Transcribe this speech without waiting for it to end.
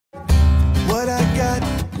What I got,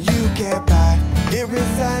 you can't buy. It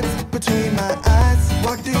resides between my eyes.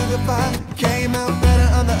 Walked through the fire, came out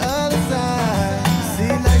better on the other side. See,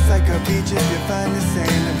 life's like a beach if you find the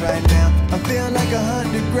sand. And right now, I feel like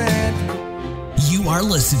 100 grand. You are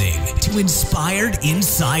listening to Inspired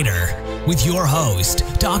Insider with your host,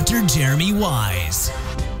 Dr. Jeremy Weisz.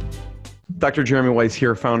 Dr. Jeremy Weisz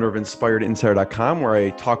here, founder of InspiredInsider.com, where I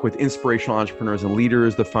talk with inspirational entrepreneurs and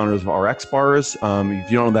leaders, the founders of RX Bars. If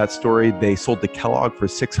you don't know that story, they sold to Kellogg for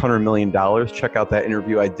 $600 million. Check out that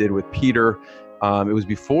interview I did with Peter. It was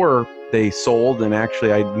before they sold, and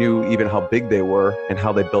actually I knew even how big they were and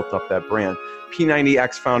how they built up that brand. P90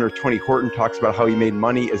 X founder Tony Horton talks about how he made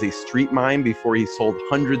money as a street mime before he sold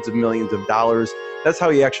hundreds of millions of dollars. That's how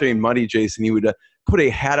he actually made money, Jason. He would put a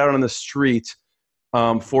hat out on the street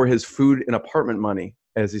for his food and apartment money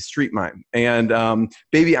as a street mime. And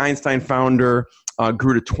Baby Einstein founder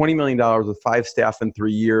grew to $20 million with 5 staff in 3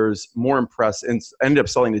 years. More impressive, and ended up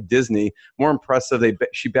selling to Disney. More impressive,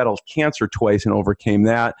 she battled cancer twice and overcame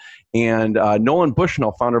that. And Nolan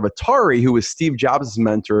Bushnell, founder of Atari, who was Steve Jobs'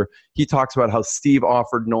 mentor, he talks about how Steve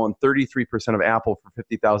offered Nolan 33% of Apple for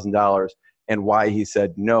 $50,000. And why he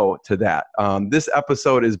said no to that. This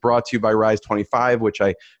episode is brought to you by Rise 25, which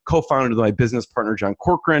I co-founded with my business partner, John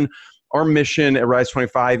Corcoran. Our mission at Rise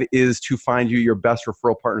 25 is to find you your best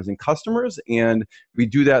referral partners and customers. And we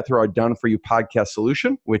do that through our Done For You podcast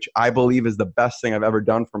solution, which I believe is the best thing I've ever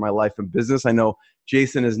done for my life and business. I know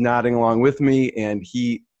Jason is nodding along with me, and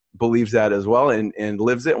he believes that as well and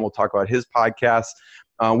lives it. And we'll talk about his podcast.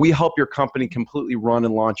 We help your company completely run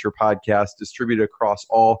and launch your podcast, distribute it across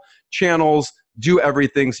all channels, do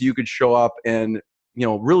everything so you could show up and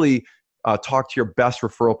really talk to your best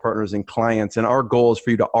referral partners and clients. And our goal is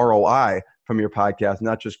for you to ROI from your podcast,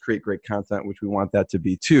 not just create great content, which we want that to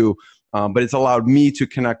be too. But it's allowed me to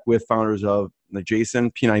connect with founders of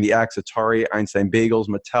Jason, P90 X, Atari, Einstein Bagels,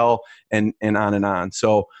 Mattel, and on and on.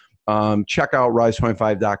 So check out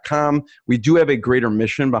rise25.com. We do have a greater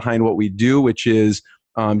mission behind what we do, which is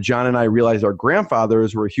John and I realized our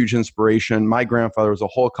grandfathers were a huge inspiration. My grandfather was a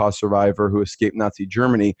Holocaust survivor who escaped Nazi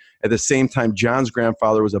Germany. At the same time, John's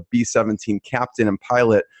grandfather was a B-17 captain and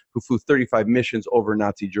pilot who flew 35 missions over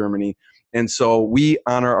Nazi Germany. And so we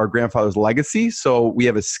honor our grandfather's legacy. So we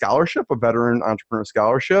have a scholarship, a veteran entrepreneur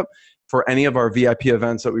scholarship for any of our VIP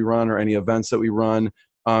events that we run or any events that we run.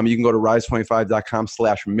 You can go to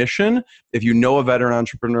rise25.com/mission. If you know a veteran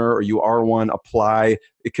entrepreneur or you are one, apply.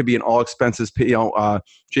 It could be an all expenses pay.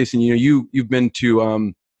 Jason, you've been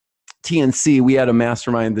to TNC. We had a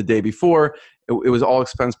mastermind the day before. It was all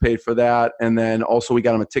expense paid for that, and then also we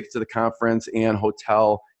got them a ticket to the conference and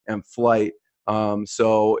hotel and flight.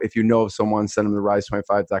 So if you know of someone, send them to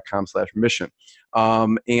rise25.com/mission.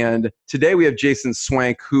 And today we have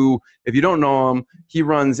JasonSwenk, who, if you don't know him, he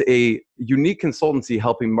runs a unique consultancy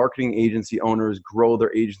helping marketing agency owners grow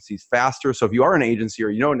their agencies faster. So if you are an agency or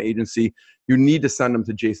you know an agency, you need to send them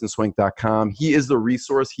to jasonswenk.com. He is the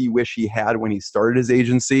resource he wished he had when he started his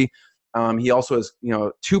agency. He also has,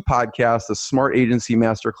 2 podcasts, the Smart Agency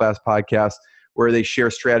Masterclass podcast, where they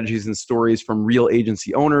share strategies and stories from real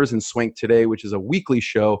agency owners, and Swenk Today, which is a weekly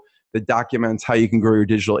show that documents how you can grow your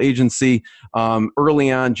digital agency. Early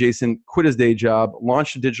on, Jason quit his day job,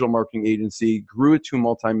 launched a digital marketing agency, grew it to a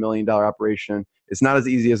multi-million-dollar operation. It's not as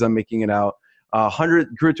easy as I'm making it out.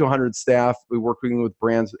 Grew to 100 staff. We worked with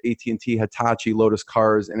brands with AT&T, Hitachi, Lotus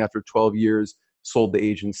Cars, and after 12 years, sold the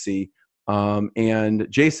agency. And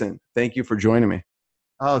Jason, thank you for joining me.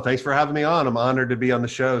 Oh, thanks for having me on. I'm honored to be on the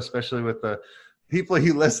show, especially with the people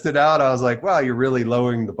you listed out. I was like, wow, you're really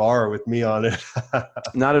lowering the bar with me on it.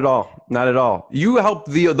 Not at all. Not at all. You help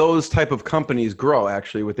those type of companies grow,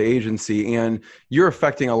 actually, with the agency. And you're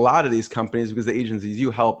affecting a lot of these companies because the agencies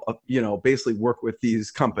you help, basically work with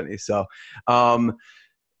these companies. So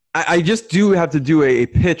I just do have to do a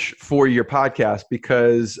pitch for your podcast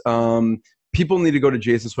because people need to go to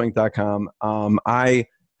jasonswenk.com. I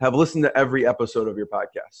have listened to every episode of your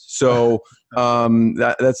podcast. So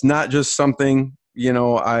that's not just something,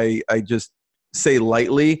 I just say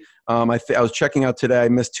lightly. I was checking out today. I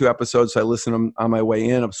missed 2 episodes, so I listened to them on my way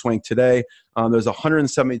in of Swenk Today. There's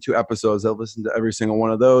 172 episodes. I've listened to every single one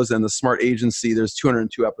of those. And the Smart Agency, there's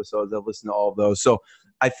 202 episodes. I've listened to all of those. So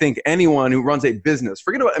I think anyone who runs a business,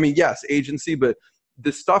 forget about, yes, agency, but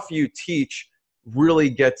the stuff you teach really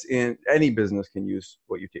gets in. Any business can use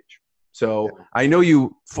what you teach. So I know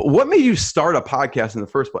what made you start a podcast in the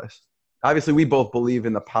first place? Obviously, we both believe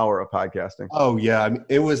in the power of podcasting. Oh, yeah.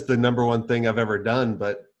 It was the number one thing I've ever done.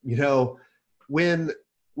 But, when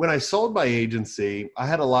I sold my agency, I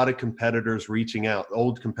had a lot of competitors reaching out,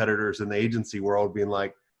 old competitors in the agency world being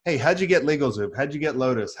like, hey, how'd you get LegalZoom? How'd you get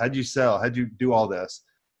Lotus? How'd you sell? How'd you do all this?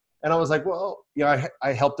 And I was like, well,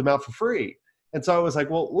 I helped them out for free. And so I was like,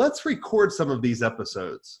 well, let's record some of these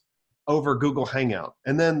episodes over Google Hangout.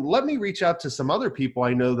 And then let me reach out to some other people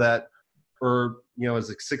I know that are,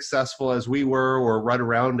 as successful as we were or right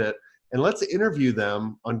around it. And let's interview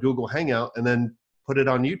them on Google Hangout and then put it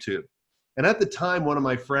on YouTube. And at the time, one of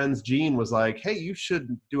my friends, Gene, was like, hey, you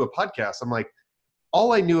should do a podcast. I'm like,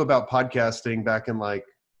 all I knew about podcasting back in like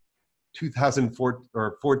 2004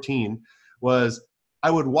 or 14 was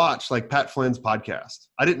I would watch like Pat Flynn's podcast.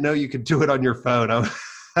 I didn't know you could do it on your phone.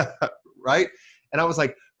 Right? And I was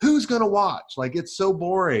like, who's going to watch? Like, it's so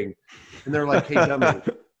boring. And they're like, hey, dummy,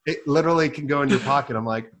 it literally can go in your pocket. I'm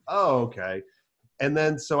like, oh, okay. And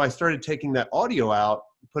then, so I started taking that audio out,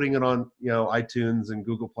 putting it on, iTunes and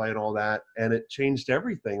Google Play and all that. And it changed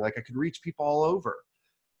everything. Like, I could reach people all over.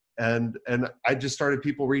 And I just started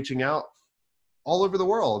people reaching out all over the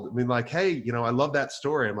world. I mean, like, hey, I love that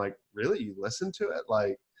story. I'm like, really? You listen to it?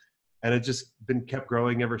 Like, and it just been kept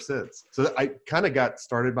growing ever since. So I kind of got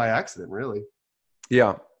started by accident, really.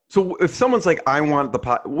 Yeah. So if someone's like, I want the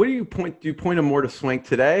pot, what do you point them more to Swenk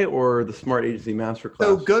today or the Smart Agency Masterclass?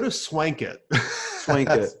 So go to Swenk it. Swenk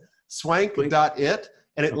it. Swenk.it,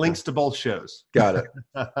 and it links to both shows. Got it.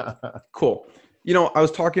 Cool. I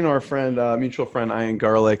was talking to our friend, mutual friend, Ian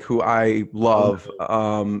Garlic, who I love.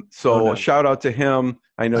 Shout out to him.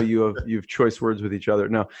 I know you have choice words with each other.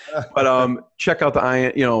 No, but check out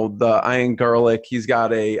the Ian Garlic. He's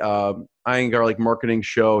got a Ian Garlic marketing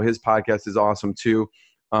show. His podcast is awesome too.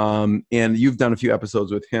 And you've done a few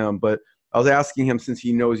episodes with him, but I was asking him, since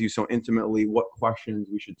he knows you so intimately, what questions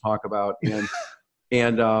we should talk about.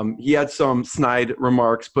 And he had some snide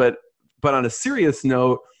remarks, but on a serious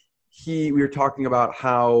note, we were talking about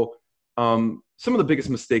how some of the biggest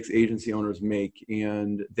mistakes agency owners make,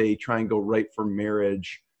 and they try and go right for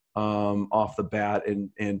marriage off the bat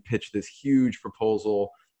and pitch this huge proposal.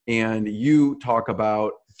 And you talk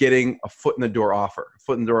about getting a foot in the door offer,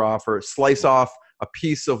 slice off a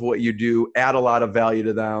piece of what you do, add a lot of value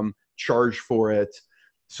to them, charge for it.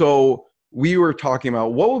 So we were talking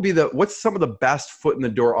about what's some of the best foot in the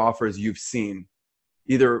door offers you've seen,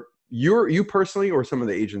 either you personally or some of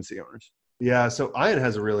the agency owners. Yeah. So Ian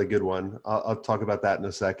has a really good one. I'll talk about that in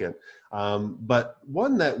a second. But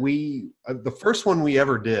one that the first one we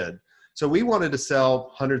ever did, so we wanted to sell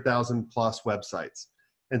 100,000 plus websites.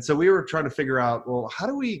 And so we were trying to figure out, well, how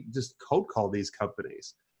do we just cold call these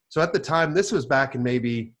companies? So at the time, this was back in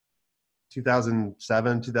maybe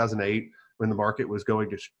 2007, 2008, when the market was going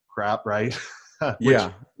to crap, right?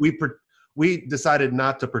 Yeah. We decided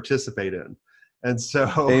not to participate in. And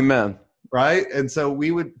so, amen. Right. And so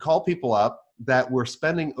we would call people up that were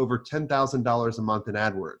spending over $10,000 a month in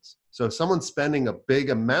AdWords. So if someone's spending a big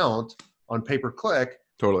amount on pay-per-click,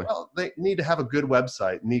 totally, well, they need to have a good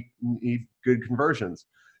website, need good conversions.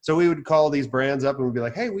 So we would call these brands up and we'd be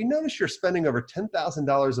like, hey, we noticed you're spending over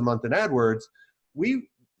 $10,000 a month in AdWords.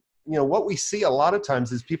 What we see a lot of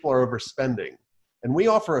times is people are overspending. And we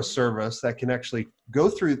offer a service that can actually go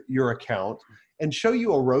through your account and show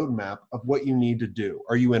you a roadmap of what you need to do.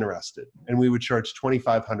 Are you interested? And we would charge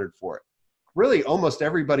 $2,500 for it. Really, almost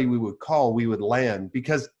everybody we would call, we would land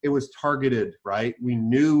because it was targeted, right? We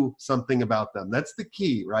knew something about them. That's the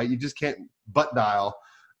key, right? You just can't butt dial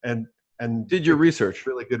and did your research.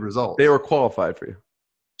 Really good results. They were qualified for you.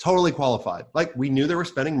 Totally qualified. Like, we knew they were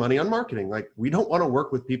spending money on marketing. Like, we don't want to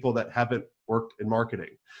work with people that haven't worked in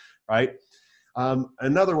marketing, right?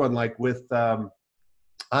 Another one, like with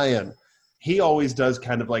Ian, he always does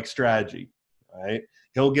kind of like strategy, right?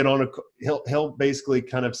 He'll get on he'll basically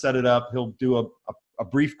kind of set it up. He'll do a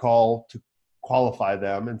brief call to qualify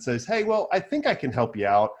them and says, hey, well, I think I can help you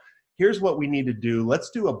out. Here's what we need to do. Let's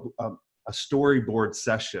do a storyboard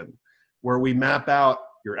session where we map out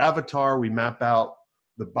your avatar. We map out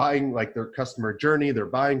the buying, like their customer journey, their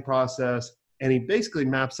buying process. And he basically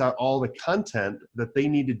maps out all the content that they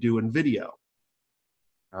need to do in video.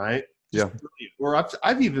 All right. Yeah. Or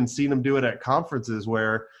I've even seen him do it at conferences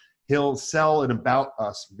where he'll sell an About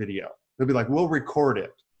Us video. They'll be like, we'll record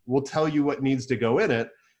it. We'll tell you what needs to go in it.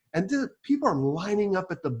 And people are lining up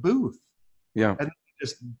at the booth. Yeah. And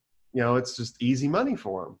just, it's just easy money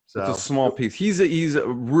for him. So it's a small piece. He's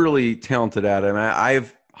really talented at it. And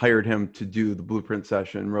I've hired him to do the blueprint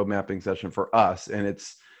session, road mapping session for us. And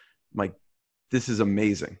it's like, this is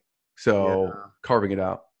amazing. So carving it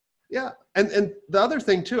out. Yeah. And the other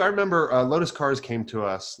thing too, I remember Lotus Cars came to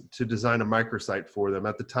us to design a microsite for them.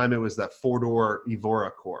 At the time, it was that 4-door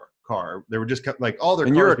Evora car. They were just like all their cars.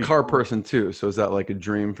 And you're a car person too. So is that like a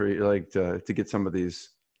dream for you, like to get some of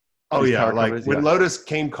these Oh These yeah. power Like companies? when Lotus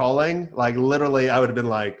came calling, like literally I would have been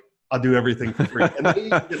like, I'll do everything for free. And they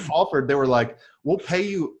even offered, they were like, we'll pay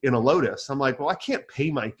you in a Lotus. I'm like, well, I can't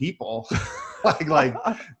pay my people. like,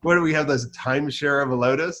 what do we have, this timeshare of a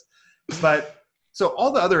Lotus? But so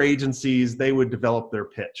all the other agencies, they would develop their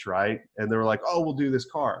pitch, right? And they were like, oh, we'll do this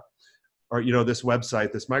car, or, you know, this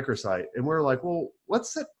website, this microsite. And we're like, well,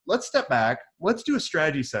 let's step back. Let's do a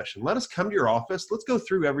strategy session. Let us come to your office. Let's go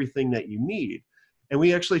through everything that you need. And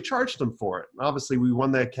we actually charged them for it. And obviously we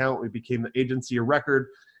won the account. We became the agency of record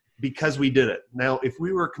because we did it. Now, if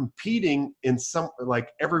we were competing in some,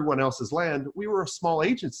 like everyone else's land, we were a small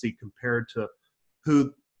agency compared to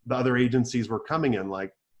who the other agencies were coming in,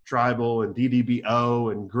 like Tribal and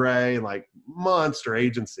DDBO and Gray, like monster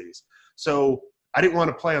agencies. So I didn't want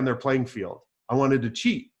to play on their playing field. I wanted to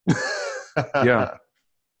cheat. Yeah.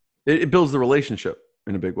 It builds the relationship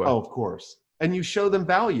in a big way. Oh, of course. And you show them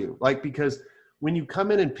value, like, because when you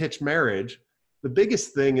come in and pitch marriage, the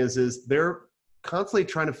biggest thing is they're constantly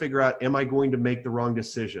trying to figure out, am I going to make the wrong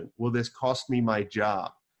decision? Will this cost me my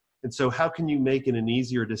job? And so how can you make it an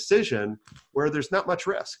easier decision where there's not much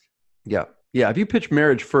risk? Yeah. Yeah. If you pitch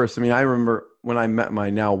marriage first, I mean, I remember when I met my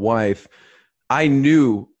now wife, I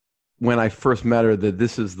knew when I first met her that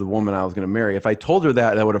this is the woman I was going to marry. If I told her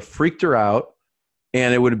that, that would have freaked her out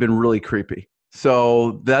and it would have been really creepy.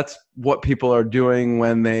 So that's what people are doing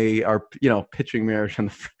when they are, you know, pitching marriage on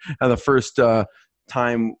the first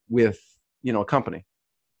time with, you know, a company.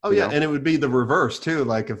 Oh yeah. And it would be the reverse too.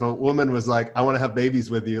 Like if a woman was like, I want to have babies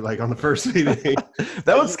with you, like on the first meeting.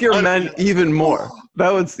 That would scare men even more.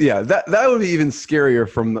 That would, yeah, that would be even scarier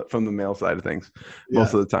from the male side of things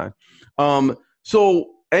most of the time.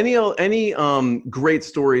 So any great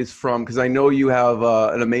stories from, because I know you have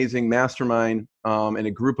an amazing mastermind and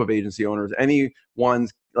a group of agency owners, any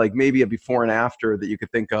ones like maybe a before and after that you could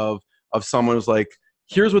think of someone who's like,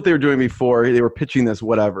 here's what they were doing before, they were pitching this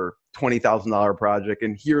whatever $20,000 project,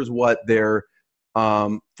 and here's what their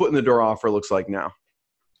foot in the door offer looks like now.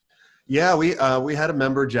 Yeah, we had a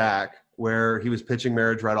member, Jack, where he was pitching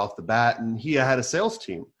marriage right off the bat, and he had a sales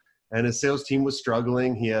team, and his sales team was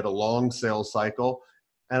struggling. He had a long sales cycle,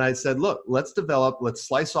 and I said, look, let's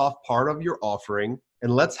slice off part of your offering,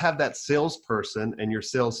 and let's have that salesperson and your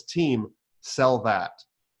sales team sell that.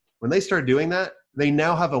 When they start doing that, they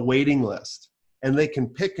now have a waiting list, and they can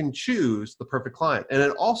pick and choose the perfect client. And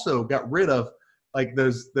it also got rid of like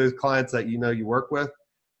those clients that, you know, you work with.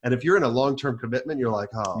 And if you're in a long-term commitment, you're like,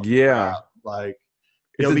 oh yeah, crap. Like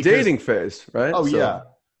it's a dating phase, right? Oh yeah.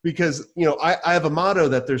 Because, you know, I have a motto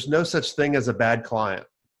that there's no such thing as a bad client.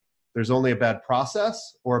 There's only a bad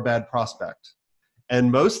process or a bad prospect.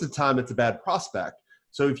 And most of the time it's a bad prospect.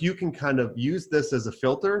 So if you can kind of use this as a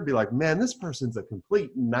filter, be like, man, this person's a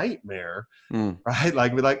complete nightmare, right?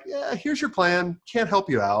 Like, be like, yeah, here's your plan. Can't help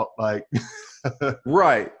you out. Like,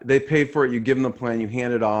 right. They pay for it. You give them the plan, you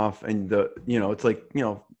hand it off. And it's like, you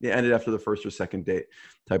know, it ended after the first or second date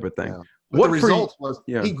type of thing. Yeah. What the result was,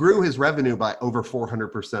 he grew his revenue by over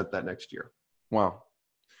 400% that next year. Wow.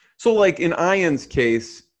 So like in Ian's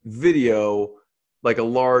case, video, like a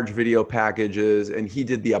large video packages, and he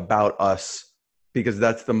did the About Us because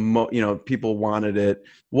that's the people wanted it.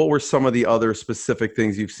 What were some of the other specific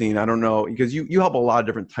things you've seen? I don't know, because you help a lot of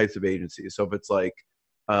different types of agencies. So if it's like,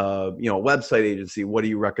 a website agency, what do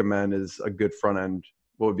you recommend is a good front end?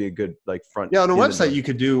 What would be a good like front? Yeah, on a website, you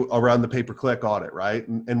could do around the pay-per-click audit, right?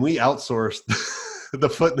 And we outsourced the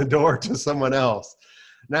foot in the door to someone else.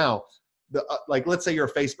 Now, let's say you're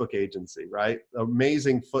a Facebook agency, right?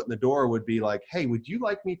 Amazing foot in the door would be like, hey, would you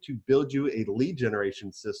like me to build you a lead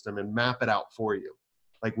generation system and map it out for you?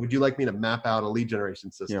 Like, would you like me to map out a lead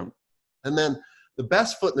generation system? Yeah. And then the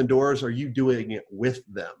best foot in the doors are you doing it with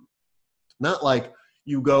them. Not like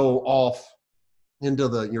you go off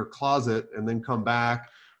into your closet and then come back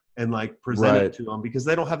and like present it to them, because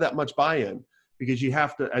they don't have that much buy-in. Because you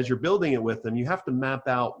have to, as you're building it with them, you have to map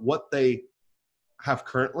out what they have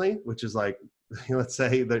currently, which is like, let's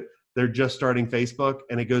say that they're just starting Facebook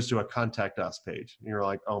and it goes to a contact us page. And you're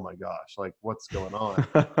like, oh my gosh, like what's going on?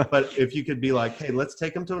 But if you could be like, hey, let's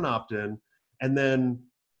take them to an opt-in and then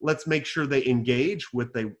let's make sure they engage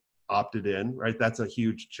with they opted in, right? That's a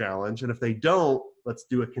huge challenge. And if they don't, let's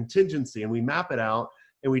do a contingency and we map it out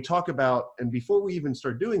and we talk about, and before we even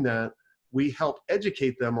start doing that, we help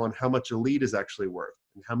educate them on how much a lead is actually worth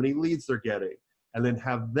and how many leads they're getting, and then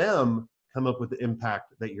have them come up with the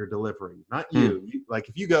impact that you're delivering, not you. Like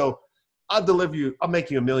if you go, I'll make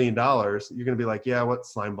you $1 million, you're going to be like, yeah, what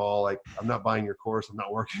slime ball? Like, I'm not buying your course. I'm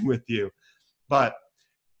not working with you. But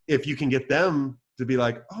if you can get them to be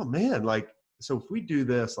like, oh man, like, so if we do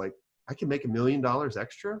this, like I can make $1 million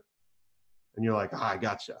extra. And you're like, I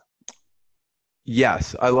gotcha.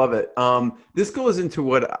 Yes, I love it. This goes into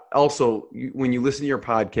what also, when you listen to your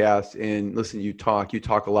podcast and listen to you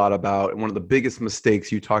talk a lot about, and one of the biggest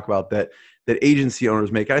mistakes you talk about that agency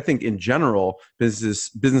owners make, I think in general,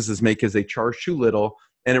 businesses make, is they charge too little.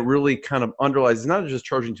 And it really kind of underlies, it's not just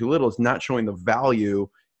charging too little, it's not showing the value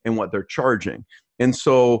in what they're charging. And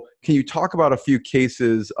so can you talk about a few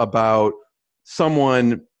cases about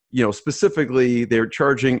someone, specifically they're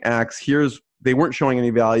charging X, they weren't showing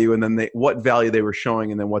any value, and then what value they were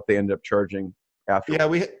showing, and then what they ended up charging after. Yeah,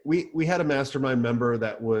 we had a mastermind member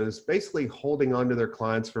that was basically holding on to their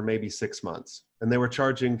clients for maybe 6 months, and they were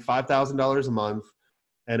charging $5,000 a month,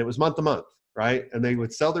 and it was month to month, right? And they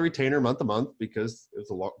would sell the retainer month to month because it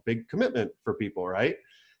was a big commitment for people, right?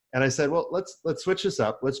 And I said, well, let's switch this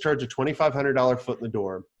up. Let's charge a $2,500 foot in the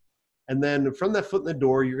door, and then from that foot in the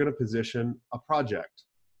door, you're going to position a project.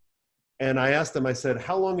 And I asked him, I said,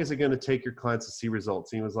 how long is it going to take your clients to see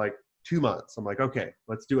results? And he was like, 2 months. I'm like, okay,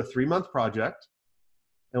 let's do a 3-month project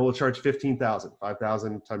and we'll charge $15,000,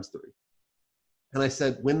 5,000 times 3. And I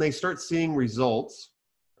said, when they start seeing results,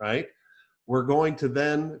 right, we're going to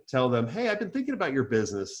then tell them, hey, I've been thinking about your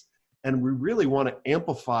business and we really want to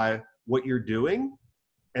amplify what you're doing.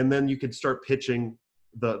 And then you could start pitching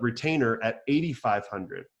the retainer at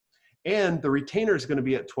 8,500. And the retainer is going to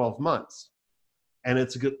be at 12 months. And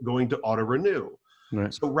it's going to auto renew.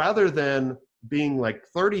 Right. So rather than being like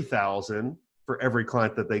 30,000 for every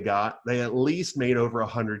client that they got, they at least made over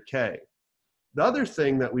 100K. The other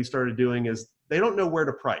thing that we started doing is they don't know where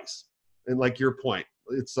to price. And like your point,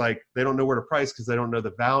 it's like they don't know where to price because they don't know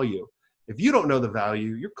the value. If you don't know the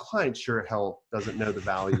value, your client sure hell doesn't know the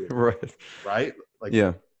value. Right. Right? Like,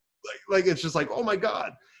 yeah. Like it's just like, oh my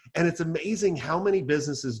God. And it's amazing how many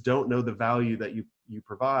businesses don't know the value that you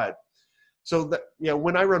provide. So that,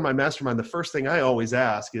 when I run my mastermind, the first thing I always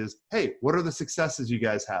ask is, hey, what are the successes you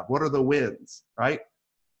guys have? What are the wins, right?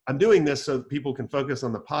 I'm doing this so that people can focus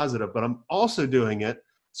on the positive, but I'm also doing it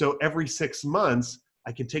so every 6 months,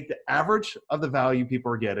 I can take the average of the value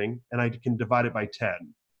people are getting and I can divide it by 10,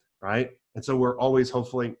 right? And so we're always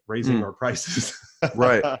hopefully raising our prices.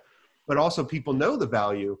 Right. But also people know the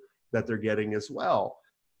value that they're getting as well.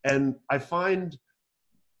 And I find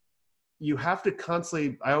you have to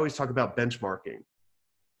constantly, I always talk about benchmarking.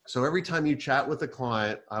 So every time you chat with a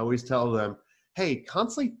client, I always tell them, hey,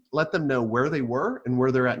 constantly let them know where they were and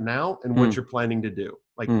where they're at now and what you're planning to do.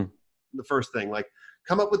 Like the first thing, like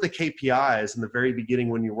come up with the KPIs in the very beginning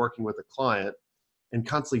when you're working with a client and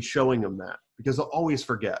constantly showing them that, because they'll always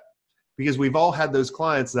forget. Because we've all had those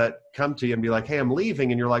clients that come to you and be like, hey, I'm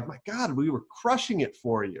leaving. And you're like, my God, we were crushing it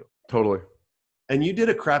for you. Totally. And you did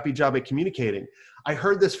a crappy job at communicating. I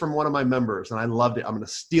heard this from one of my members and I loved it. I'm going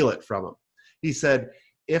to steal it from him. He said,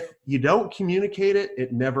 if you don't communicate it,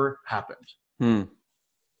 it never happened.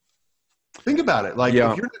 Think about it. Like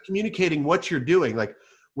if you're not communicating what you're doing, like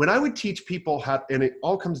when I would teach people how, and it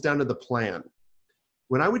all comes down to the plan.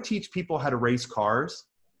 When I would teach people how to race cars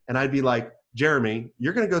and I'd be like, Jeremy,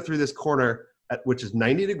 you're going to go through this corner which is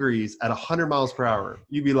 90 degrees at 100 miles per hour.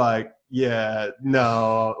 You'd be like, yeah,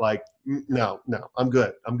 no, like, no, I'm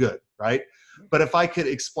good. Right. But if I could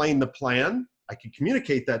explain the plan, I could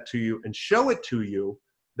communicate that to you and show it to you.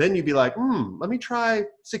 Then you'd be like, let me try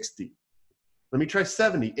 60. Let me try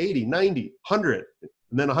 70, 80, 90, 100.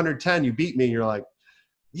 And then 110, you beat me. And you're like,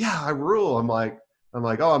 yeah, I rule. I'm like,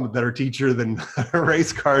 oh, I'm a better teacher than a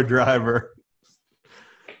race car driver.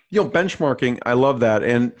 Benchmarking, I love that.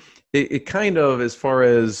 And it kind of, as far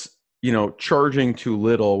as, charging too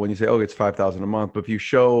little, when you say, oh, it's $5,000 a month. But if you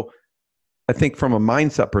show, I think from a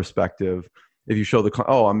mindset perspective, if you show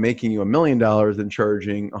I'm making you $1 million and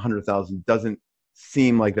charging 100,000 doesn't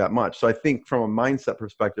seem like that much. So I think from a mindset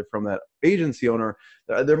perspective, from that agency owner,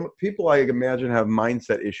 there people I imagine have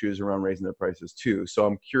mindset issues around raising their prices too. So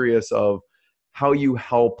I'm curious of how you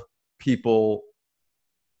help people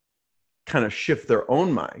kind of shift their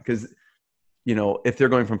own mind, because if they're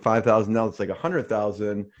going from 5,000 now it's like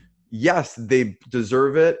 100,000, yes, they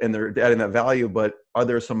deserve it and they're adding that value, but are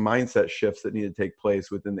there some mindset shifts that need to take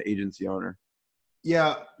place within the agency owner?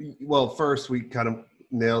 Yeah, well, first we kind of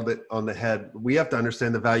nailed it on the head. We have to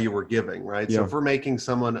understand the value we're giving, right? Yeah. So if we're making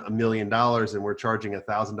someone $1 million and we're charging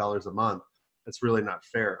 $1,000 a month, that's really not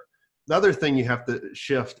fair. The other thing you have to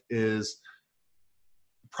shift is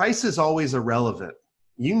price is always irrelevant.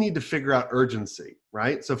 You need to figure out urgency,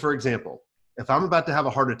 right? So for example, if I'm about to have a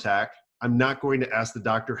heart attack, I'm not going to ask the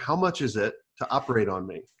doctor, how much is it to operate on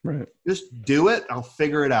me? Right. Just do it. I'll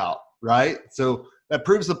figure it out, right? So that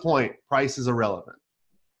proves the point. Price is irrelevant.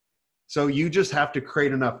 So you just have to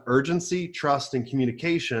create enough urgency, trust, and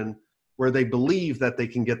communication where they believe that they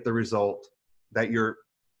can get the result that you're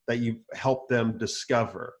that you've helped them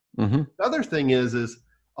discover. Mm-hmm. The other thing is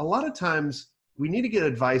a lot of times we need to get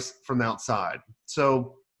advice from the outside.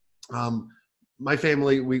 So my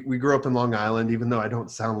family, we grew up in Long Island, even though I don't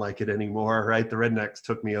sound like it anymore, right? The rednecks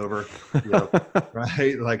took me over,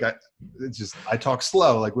 right? Like I talk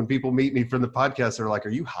slow. Like when people meet me from the podcast, they're like, are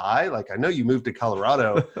you high? Like, I know you moved to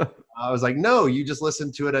Colorado. I was like, no, you just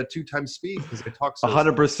listen to it at 2 times speed because I talk so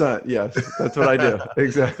 100%. Yes, that's what I do.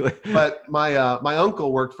 Exactly. But my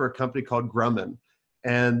uncle worked for a company called Grumman.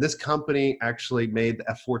 And this company actually made the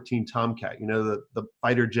F-14 Tomcat, the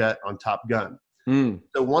fighter jet on Top Gun.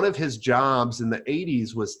 So one of his jobs in the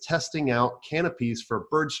 80s was testing out canopies for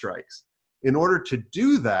bird strikes. In order to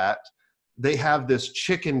do that, they have this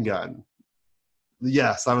chicken gun.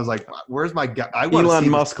 Yes, I was like, where's my gun? Elon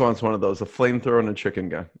Musk wants one of those, a flamethrower and a chicken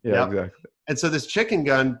gun. Yeah, exactly. And so this chicken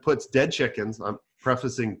gun puts dead chickens. I'm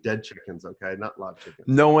prefacing dead chickens, okay? Not live chickens.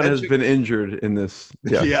 No one has been injured in this.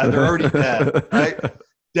 Yeah, they're already dead, right?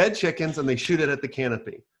 Dead chickens, and they shoot it at the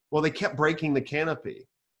canopy. Well, they kept breaking the canopy.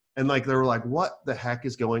 And like, they were like, what the heck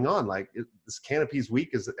is going on? Like, this canopy is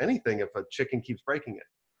weak as anything if a chicken keeps breaking it.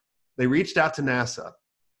 They reached out to NASA,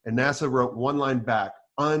 and NASA wrote one line back,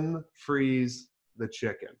 unfreeze the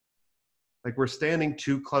chicken. Like, we're standing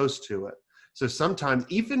too close to it. So sometimes,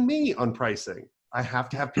 even me on pricing, I have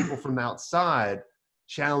to have people from the outside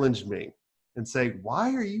challenge me and say,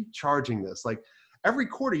 why are you charging this? Like, every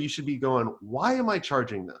quarter you should be going, why am I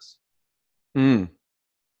charging this?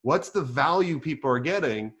 What's the value people are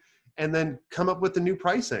getting? And then come up with the new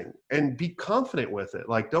pricing and be confident with it.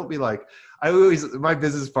 Like, don't be like, my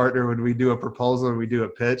business partner, when we do a proposal and we do a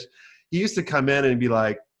pitch, he used to come in and be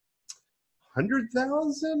like,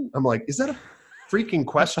 100,000? I'm like, is that a freaking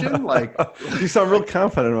question? Like, you sound real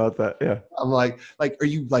confident about that. Yeah. I'm like, are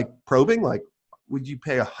you like probing? Like, would you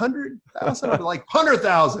pay 100,000? I'm like,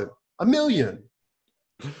 100,000, $1 million.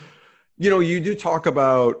 You do talk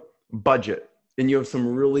about budget, and you have some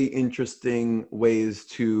really interesting ways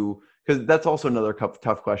to, because that's also another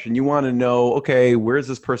tough question. You want to know, okay, where's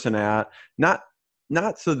this person at? Not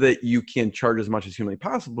so that you can charge as much as humanly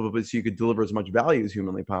possible, but so you could deliver as much value as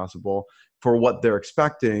humanly possible for what they're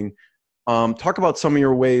expecting. Talk about some of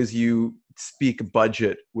your ways you speak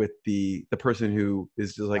budget with the person who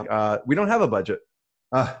is just like, we don't have a budget.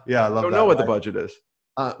 Yeah, I love that. Don't know what the budget is.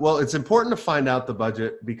 Well, it's important to find out the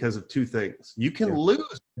budget because of 2 things. You can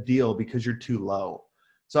lose a deal because you're too low.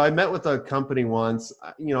 So I met with a company once,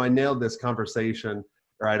 I nailed this conversation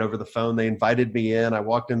right over the phone. They invited me in. I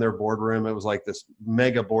walked in their boardroom. It was like this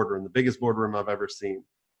mega boardroom, the biggest boardroom I've ever seen.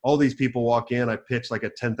 All these people walk in. I pitch like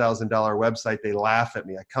a $10,000 website. They laugh at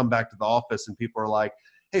me. I come back to the office and people are like,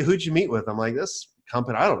 hey, who'd you meet with? I'm like, this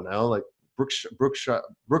company, I don't know, like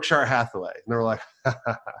Berkshire Hathaway. And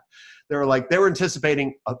they were like, they were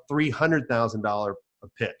anticipating a $300,000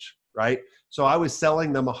 pitch, right? So I was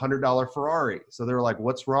selling them a $100 Ferrari. So they were like,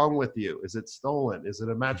 what's wrong with you? Is it stolen? Is it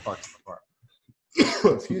a Matchbox car?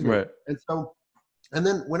 Excuse me. Right. And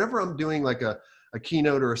then whenever I'm doing like a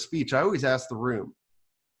keynote or a speech, I always ask the room,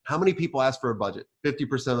 how many people ask for a budget?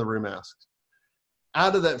 50% of the room asks.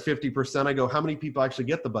 Out of that 50%, I go, how many people actually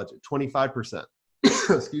get the budget? 25%.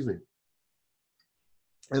 Excuse me.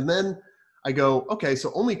 And then I go, okay,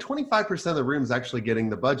 so only 25% of the room is actually getting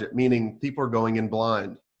the budget, meaning people are going in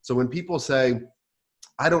blind. So when people say,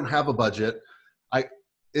 I don't have a budget,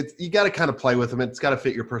 you got to kind of play with them. It's got to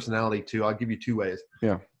fit your personality too. I'll give you 2 ways.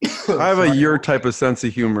 Yeah. I have your type of sense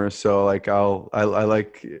of humor. So like, I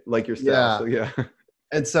like your style. Yeah. So yeah.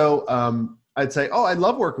 And so I'd say, I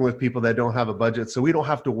love working with people that don't have a budget. So we don't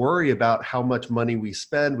have to worry about how much money we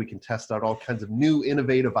spend. We can test out all kinds of new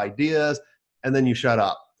innovative ideas. And then you shut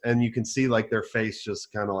up and you can see like their face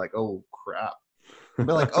just kind of like, oh crap. And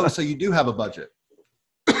be like, so you do have a budget.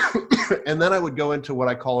 And then I would go into what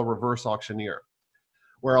I call a reverse auctioneer,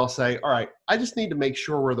 where I'll say, all right, I just need to make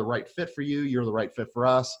sure we're the right fit for you. You're the right fit for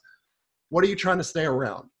us. What are you trying to stay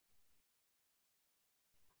around?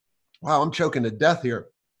 Wow, I'm choking to death here.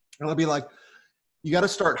 And I'll be like, you got to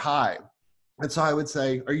start high. And so I would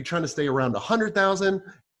say, are you trying to stay around 100,000,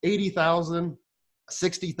 80,000,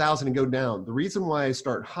 60,000 and go down? The reason why I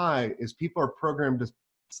start high is people are programmed to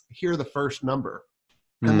hear the first number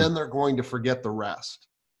and then they're going to forget the rest.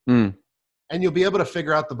 And you'll be able to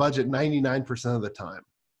figure out the budget 99% of the time.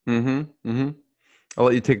 I'll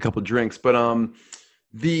let you take a couple drinks, but I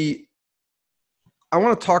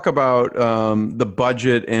want to talk about the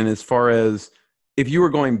budget, and as far as if you were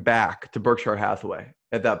going back to Berkshire Hathaway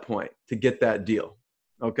at that point to get that deal,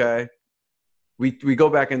 okay? We go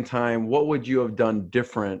back in time. What would you have done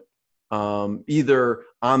different, either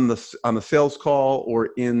on the sales call or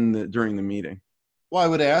during the meeting? Well, I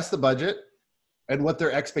would ask the budget. and what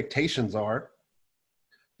their expectations are,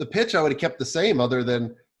 the pitch I would have kept the same other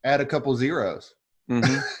than add a couple zeros.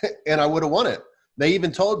 Mm-hmm. And I would have won it. They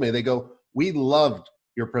even told me, they go, we loved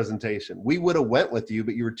your presentation. We would have went with you,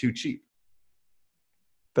 but you were too cheap.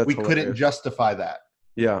 We couldn't justify that.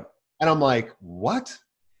 Yeah. And I'm like, what?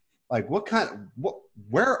 Like,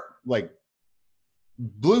 where, like,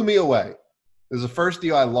 blew me away. It was the first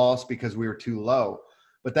deal I lost because we were too low,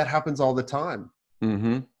 but that happens all the time.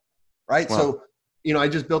 Mm-hmm. Right. Wow. So, I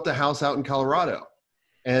just built a house out in Colorado,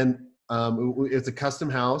 and it's a custom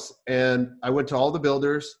house. And I went to all the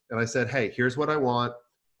builders and I said, hey, here's what I want.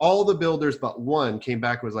 All the builders but one came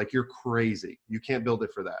back and was like, you're crazy. You can't build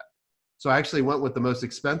it for that. So I actually went with the most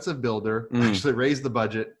expensive builder, actually raised the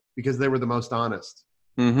budget because they were the most honest.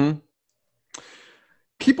 Mm-hmm.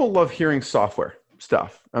 People love hearing software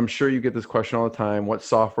stuff. I'm sure you get this question all the time. What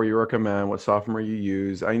software you recommend? What software you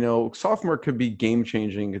use? I know software could be game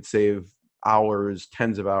changing. Could save hours,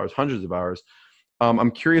 tens of hours, hundreds of hours.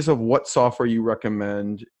 I'm curious of what software you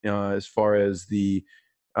recommend as far as the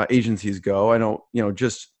agencies go. I know,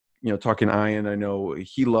 talking to Ian, I know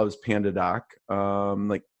he loves PandaDoc,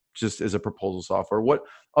 like just as a proposal software. What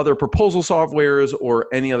other proposal softwares or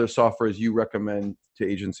any other softwares you recommend to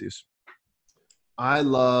agencies? I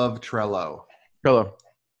love Trello. Trello.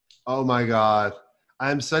 Oh my God.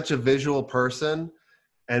 I'm such a visual person,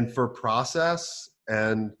 and for process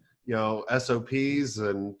and, SOPs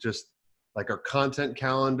and just like our content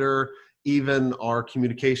calendar, even our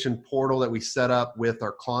communication portal that we set up with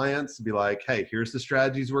our clients to be like, hey, here's the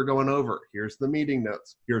strategies we're going over. Here's the meeting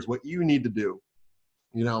notes. Here's what you need to do.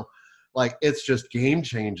 Like it's just game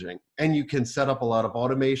changing, and you can set up a lot of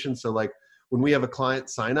automation. So like when we have a client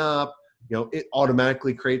sign up, it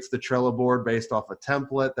automatically creates the Trello board based off a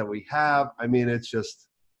template that we have. I mean, it's just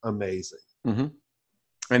amazing. Mm-hmm.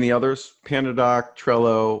 Any others? PandaDoc,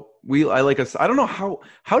 Trello. I don't know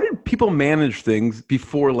how did people manage things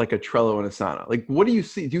before like a Trello and Asana? Like, what do you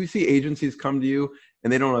see? Do you see agencies come to you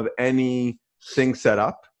and they don't have anything set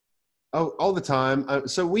up? Oh, all the time.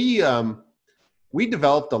 So we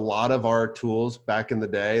developed a lot of our tools back in the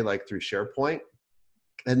day, like through SharePoint.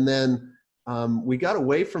 And then we got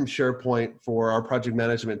away from SharePoint for our project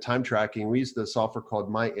management time tracking. We used a software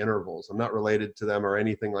called My Intervals. I'm not related to them or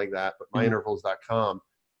anything like that, but myintervals.com.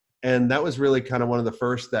 And that was really kind of one of the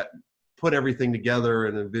first that put everything together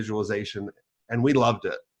in a visualization, and we loved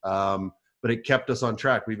it. But it kept us on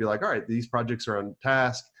track. We'd be like, all right, these projects are on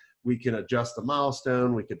task. We can adjust the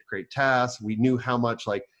milestone. We could create tasks. We knew how much,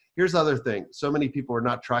 like, here's the other thing. So many people are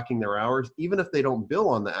not tracking their hours, even if they don't bill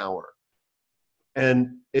on the hour.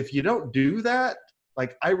 And if you don't do that,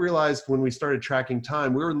 like I realized when we started tracking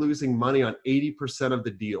time, we were losing money on 80% of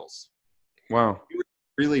the deals. Wow. We were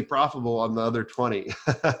really profitable on the other 20.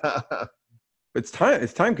 It's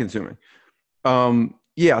time consuming.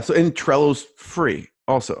 Yeah. So, and Trello's free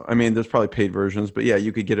also. I mean, there's probably paid versions, but yeah,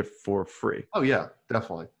 you could get it for free. Oh yeah,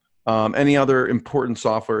 definitely. Any other important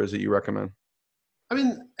softwares that you recommend? I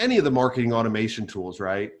mean, any of the marketing automation tools,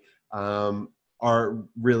 right, are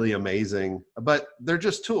really amazing, but they're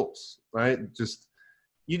just tools, right?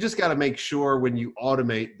 You just got to make sure when you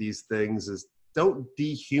automate these things is don't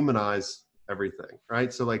dehumanize everything,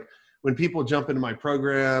 right? So like when people jump into my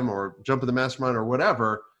program or jump in the mastermind or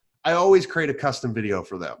whatever, I always create a custom video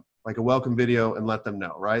for them, like a welcome video, and let them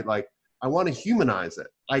know, right? Like I want to humanize it.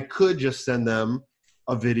 I could just send them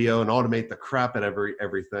a video and automate the crap at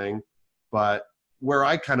everything, but where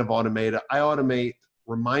I kind of automate it, I automate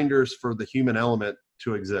reminders for the human element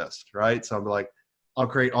to exist, right? So I'm like, I'll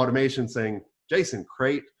create automation saying, Jason,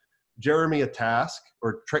 create Jeremy a task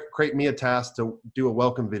or create me a task to do a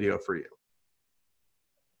welcome video for you.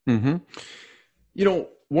 Mm-hmm. You know,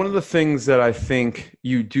 one of the things that I think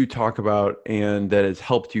you do talk about and that has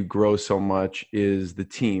helped you grow so much is the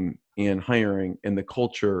team and hiring and the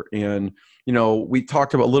culture. And, you know, we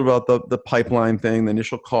talked about a little about the pipeline thing, the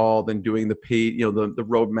initial call, then doing the paid, you know, the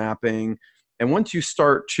road mapping. And once you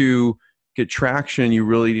start to get traction, you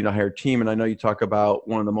really need to hire a team. And I know you talk about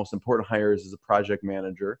one of the most important hires is a project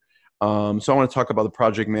manager. So I want to talk about the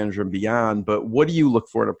project manager and beyond, but what do you look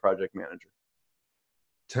for in a project manager?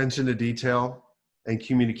 Attention to detail and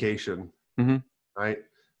communication, mm-hmm. right?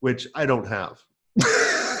 Which I don't have.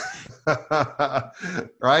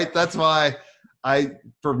 Right? That's why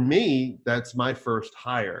for me, that's my first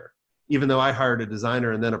hire, even though I hired a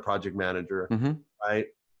designer and then a project manager, mm-hmm. right?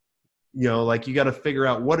 You know, like you got to figure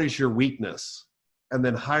out what is your weakness and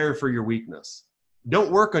then hire for your weakness.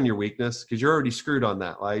 Don't work on your weakness because you're already screwed on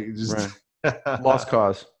that. Like just right. Lost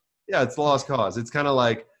cause. Yeah, it's lost cause. It's kind of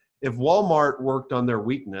like if Walmart worked on their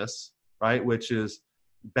weakness, right, which is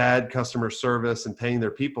bad customer service and paying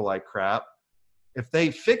their people like crap, If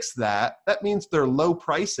they fix that, that means their low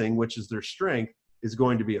pricing, which is their strength, is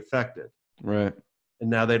going to be affected. Right. And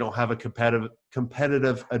now they don't have a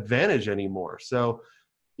competitive advantage anymore. So,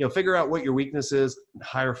 figure out what your weakness is and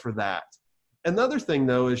hire for that. Another thing,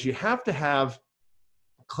 though, is you have to have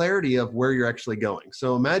clarity of where you're actually going.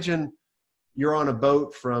 So imagine you're on a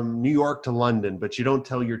boat from New York to London, but you don't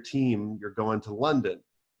tell your team you're going to London.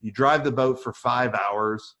 You drive the boat for 5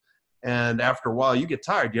 hours, and after a while you get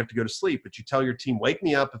tired. You have to go to sleep, but you tell your team, wake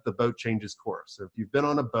me up if the boat changes course. So if you've been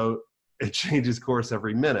on a boat, it changes course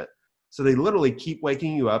every minute. So they literally keep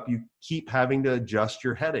waking you up. You keep having to adjust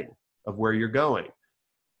your heading of where you're going.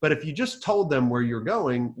 But if you just told them where you're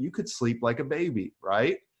going, you could sleep like a baby,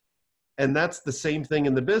 right? And that's the same thing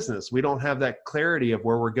in the business. We don't have that clarity of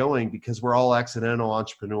where we're going because we're all accidental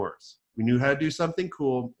entrepreneurs. We knew how to do something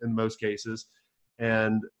cool in most cases.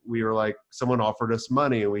 And we were like, someone offered us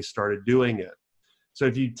money and we started doing it. So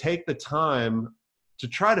if you take the time to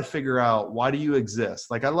try to figure out, why do you exist?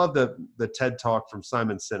 Like, I love the TED talk from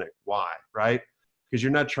Simon Sinek. Why, right? Because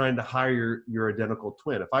you're not trying to hire your identical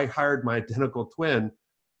twin. If I hired my identical twin,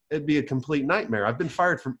 it'd be a complete nightmare. I've been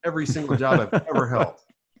fired from every single job I've ever held.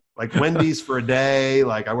 Like Wendy's for a day.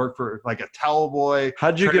 Like I worked for like a towel boy.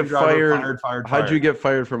 How'd you get fired? How'd you get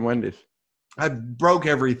fired from Wendy's? I broke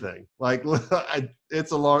everything. Like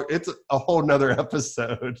it's a whole nother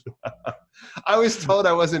episode. I was told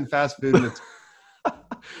I wasn't fast food. And it's,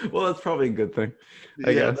 well, that's probably a good thing.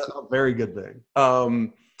 I guess. That's a very good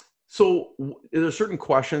thing. So are there certain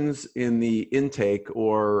questions in the intake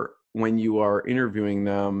or when you are interviewing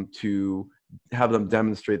them to have them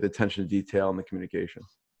demonstrate the attention to detail and the communication?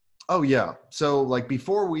 Oh yeah. So like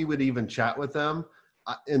before we would even chat with them,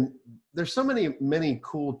 and there's so many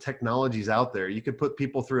cool technologies out there. You could put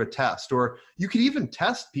people through a test, or you could even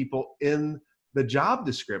test people in the job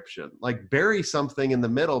description, like bury something in the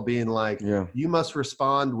middle being like, you must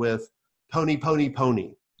respond with pony, pony,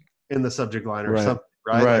 pony in the subject line or something,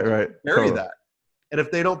 right? Right, like, right. Bury that. And if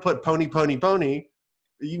they don't put pony, pony, pony,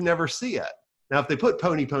 you never see it. Now, if they put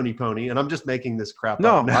pony, pony, pony, and I'm just making this crap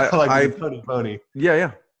up now, like pony, pony. Yeah,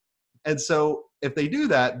 yeah. And so if they do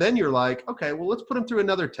that, then you're like, okay, well, let's put them through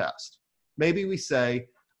another test. Maybe we say,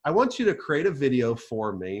 I want you to create a video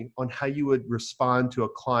for me on how you would respond to a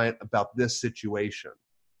client about this situation.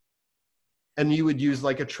 And you would use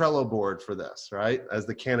like a Trello board for this, right? As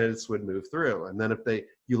the candidates would move through. And then if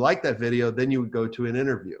you like that video, then you would go to an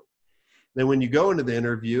interview. Then when you go into the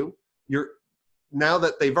interview, now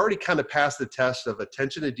that they've already kind of passed the test of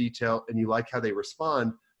attention to detail and you like how they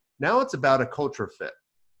respond, now it's about a culture fit.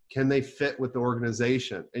 Can they fit with the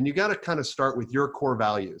organization? And you got to kind of start with your core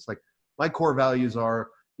values. Like my core values are,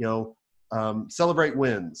 celebrate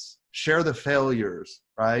wins, share the failures,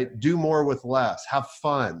 right? Do more with less, have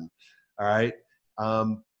fun. All right.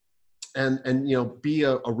 And be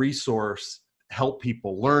a resource, help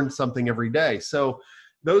people, learn something every day. So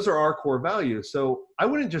those are our core values. So I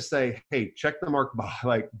wouldn't just say, hey, check the mark box.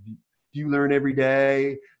 Like, do you learn every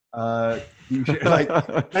day? Like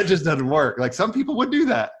that just doesn't work. Like some people would do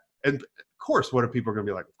that. And of course, what are people going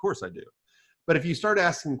to be like? Of course I do. But if you start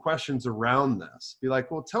asking questions around this, be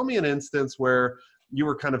like, well, tell me an instance where you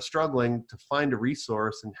were kind of struggling to find a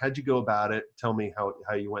resource and how'd you go about it? Tell me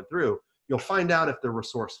how you went through. You'll find out if they're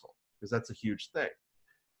resourceful, because that's a huge thing.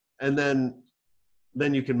 And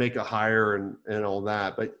then you can make a hire and all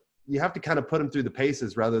that. But you have to kind of put them through the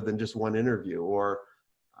paces rather than just one interview. Or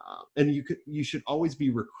and you should always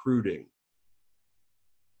be recruiting.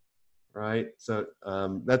 Right. So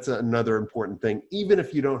that's another important thing. Even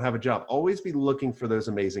if you don't have a job, always be looking for those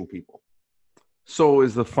amazing people. So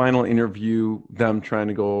is the final interview them trying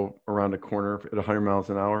to go around a corner at 100 miles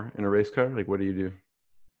an hour in a race car? Like, what do you do?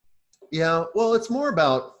 Yeah. Well, it's more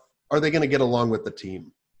about, are they going to get along with the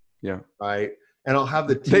team? Yeah. Right. And I'll have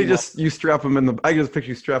the team. You strap them I just picture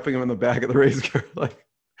you strapping them in the back of the race car.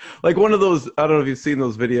 like one of those, I don't know if you've seen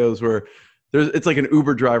those videos where it's like an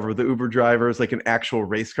Uber driver. The Uber driver is like an actual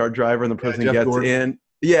race car driver, and the person gets Gordon. In.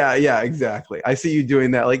 Yeah, exactly. I see you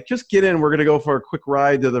doing that. Like, just get in. We're gonna go for a quick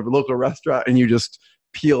ride to the local restaurant, and you just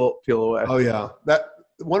peel away. Oh yeah, that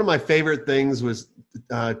one of my favorite things was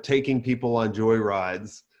taking people on joy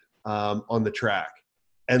rides on the track,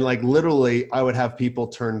 and like literally, I would have people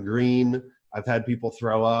turn green. I've had people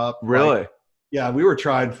throw up. Really? Yeah, we were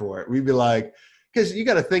trying for it. We'd be like, because you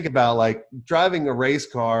got to think about like driving a race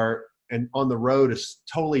car. And on the road is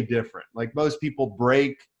totally different. Like most people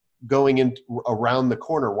brake going in around the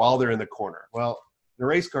corner while they're in the corner. Well, in a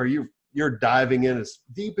race car, you're diving in as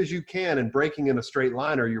deep as you can and braking in a straight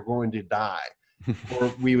line, or you're going to die.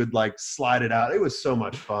 Or we would like slide it out. It was so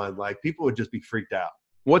much fun. Like people would just be freaked out.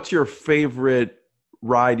 What's your favorite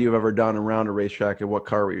ride you've ever done around a racetrack, and what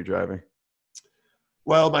car were you driving?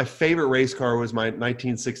 Well, my favorite race car was my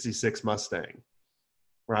 1966 Mustang,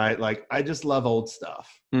 right? Like, I just love old stuff.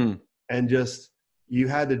 And just, you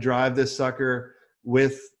had to drive this sucker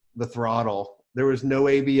with the throttle. There was no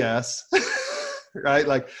ABS, right?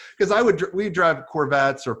 Like, because we'd drive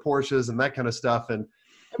Corvettes or Porsches and that kind of stuff. And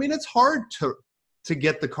I mean, it's hard to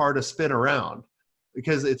get the car to spin around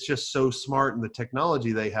because it's just so smart in the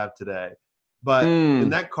technology they have today. But in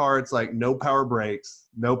that car, it's like no power brakes,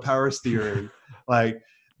 no power steering. Like,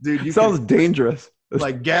 dude, you sounds dangerous.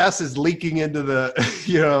 Like, gas is leaking into the,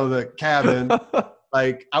 the cabin.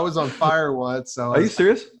 Like, I was on fire once. So are you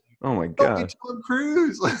serious? Oh my God. Tom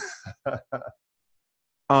Cruise.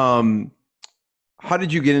 How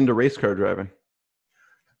did you get into race car driving?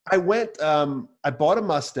 I bought a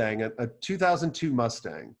Mustang, a 2002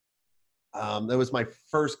 Mustang. That was my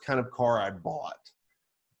first kind of car I bought.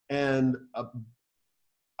 And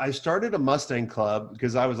I started a Mustang club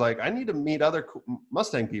because I was like, I need to meet other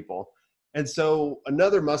Mustang people. And so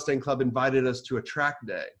another Mustang club invited us to a track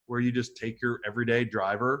day where you just take your everyday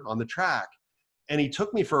driver on the track. And he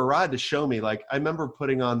took me for a ride to show me. Like, I remember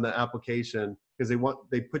putting on the application because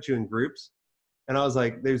they put you in groups. And I was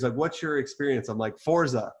like, they was like, what's your experience? I'm like,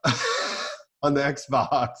 Forza on the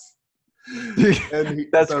Xbox. And they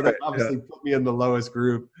obviously put me in the lowest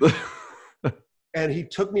group. And he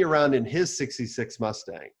took me around in his 66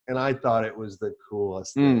 Mustang. And I thought it was the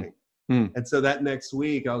coolest thing. And so that next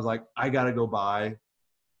week I was like, I got to go buy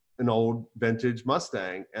an old vintage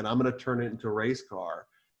Mustang and I'm going to turn it into a race car.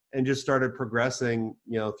 And just started progressing,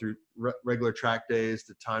 through regular track days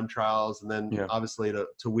to time trials. And then obviously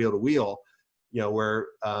to wheel to wheel, where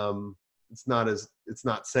it's not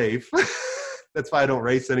safe. That's why I don't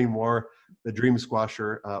race anymore. The dream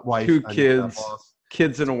squasher, wife. 2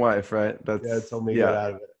 kids and a wife, right? It told me to get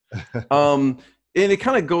out of it. And it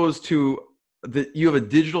kind of goes to you have a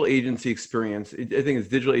digital agency experience. I think it's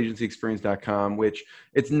digitalagencyexperience.com, which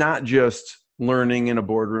it's not just learning in a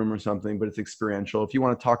boardroom or something, but it's experiential. If you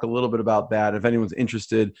want to talk a little bit about that, if anyone's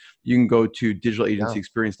interested, you can go to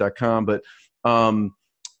digitalagencyexperience.com. But,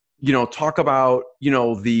 talk about,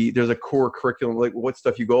 there's a core curriculum, like what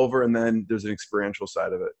stuff you go over, and then there's an experiential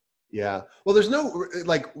side of it. Yeah. Well, there's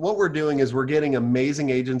what we're doing is we're getting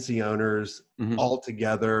amazing agency owners all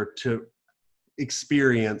together to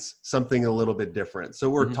experience something a little bit different. So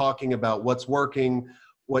we're talking about what's working,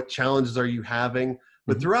 what challenges are you having,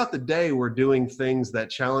 but throughout the day, we're doing things that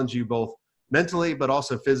challenge you both mentally, but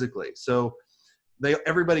also physically. So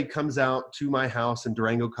everybody comes out to my house in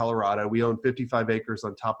Durango, Colorado. We own 55 acres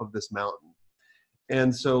on top of this mountain.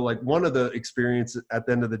 And so like one of the experiences at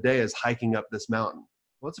the end of the day is hiking up this mountain.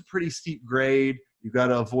 Well, it's a pretty steep grade. You got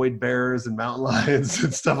to avoid bears and mountain lions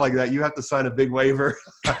and stuff like that. You have to sign a big waiver.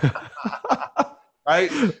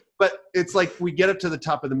 Right? But it's like we get up to the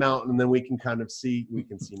top of the mountain and then we can see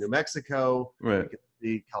New Mexico, right? We can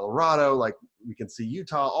see Colorado, like we can see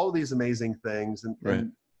Utah, all these amazing things.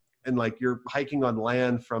 And like you're hiking on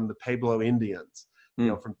land from the Pueblo Indians,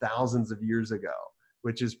 from thousands of years ago,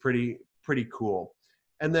 which is pretty cool.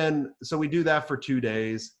 And then, so we do that for 2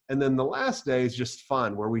 days. And then the last day is just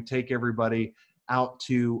fun where we take everybody out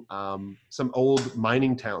to some old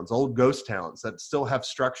mining towns, old ghost towns that still have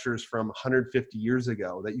structures from 150 years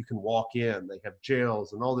ago that you can walk in. They have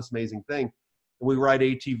jails and all this amazing thing. And we ride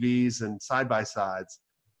ATVs and side-by-sides.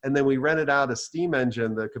 And then we rented out a steam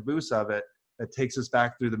engine, the caboose of it, that takes us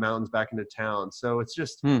back through the mountains back into town. So it's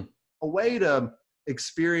just a way to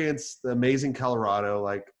experience the amazing Colorado.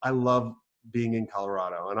 Like, I love being in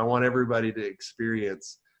Colorado and I want everybody to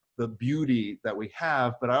experience the beauty that we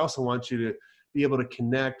have, but I also want you to be able to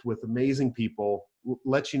connect with amazing people,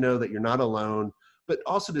 let you know that you're not alone, but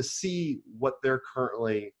also to see what they're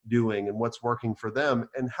currently doing and what's working for them.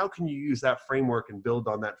 And how can you use that framework and build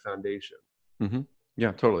on that foundation?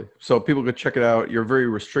 Yeah, totally. So people could check it out. You're very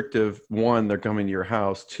restrictive. 1, they're coming to your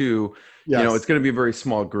house. 2, it's going to be a very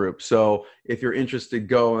small group. So if you're interested,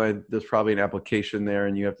 go, and there's probably an application there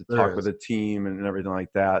and you have to talk with a team and everything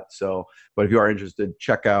like that. So, but if you are interested,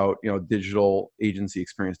 check out,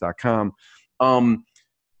 digitalagencyexperience.com.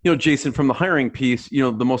 Jason, from the hiring piece,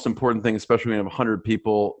 the most important thing, especially when you have 100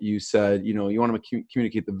 people, you said, you want to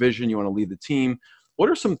communicate the vision, you want to lead the team. What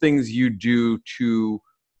are some things you do to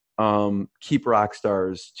keep rock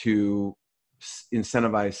stars, to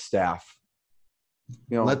incentivize staff?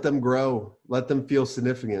 Let them grow, let them feel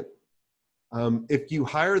significant. If you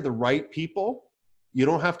hire the right people, you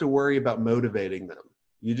don't have to worry about motivating them.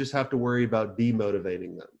 You just have to worry about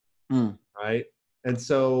demotivating them. Right?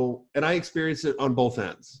 And I experienced it on both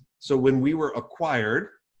ends. So when we were acquired,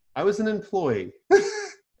 I was an employee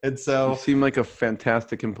And so you seem like a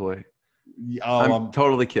fantastic employee. I'm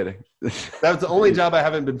totally kidding. That's the only job I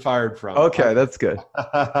haven't been fired from. Okay, that's good.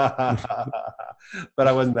 But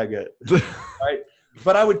I wasn't that good. Right?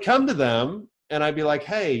 But I would come to them and I'd be like,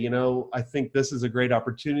 hey, you know, I think this is a great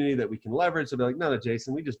opportunity that we can leverage. They'd be like, no,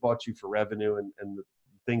 Jason, we just bought you for revenue and the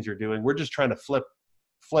things you're doing. We're just trying to flip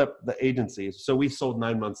the agency. So we sold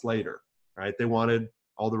 9 months later, right? They wanted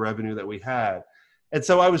all the revenue that we had. And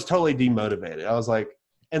so I was totally demotivated. I was like,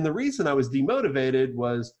 and the reason I was demotivated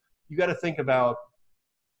was, you got to think about,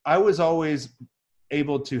 I was always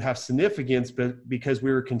able to have significance, but because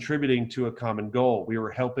we were contributing to a common goal. We were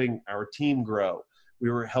helping our team grow. We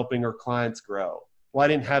were helping our clients grow. Well, I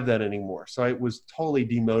didn't have that anymore. So I was totally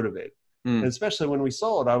demotivated. And especially when we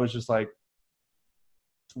sold, I was just like,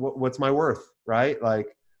 what's my worth, right?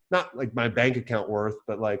 Like, not like my bank account worth,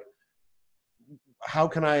 but like, how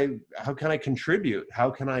can I contribute? How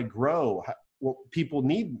can I grow? What people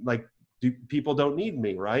need, like, people don't need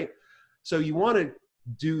me, right? So you want to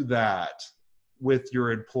do that with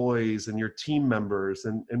your employees and your team members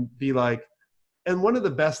and be like, and one of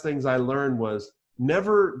the best things I learned was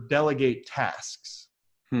never delegate tasks,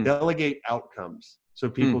 delegate outcomes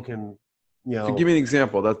so people can, you know. So give me an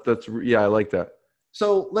example. That's yeah, I like that.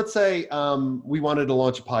 So let's say we wanted to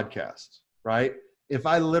launch a podcast, right? If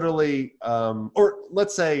I literally, or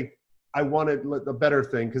let's say I wanted a better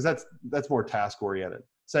thing, because that's more task oriented.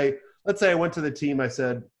 Let's say I went to the team, I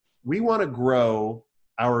said, we want to grow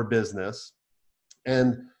our business.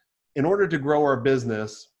 And in order to grow our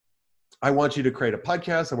business, I want you to create a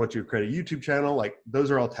podcast. I want you to create a YouTube channel. Like,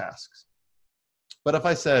 those are all tasks. But if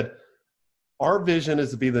I said, our vision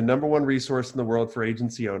is to be the #1 resource in the world for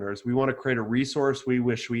agency owners. We want to create a resource we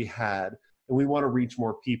wish we had, and we want to reach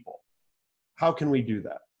more people. How can we do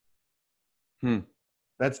that?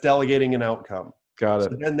 That's delegating an outcome. Got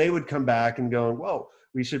it. So then they would come back and go, well,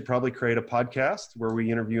 we should probably create a podcast where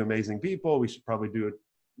we interview amazing people. We should probably do it,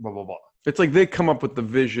 blah, blah, blah. It's like they come up with the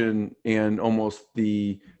vision and almost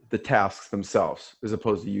the tasks themselves, as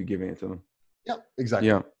opposed to you giving it to them. Yeah, exactly.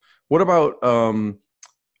 Yeah. What about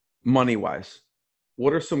money-wise?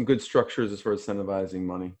 What are some good structures as far as incentivizing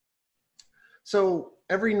money? So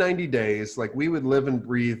every 90 days, like, we would live and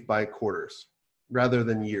breathe by quarters rather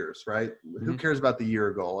than years, right? Who cares about the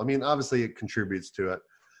year goal? I mean, obviously it contributes to it,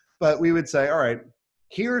 but we would say, all right,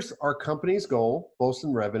 here's our company's goal, both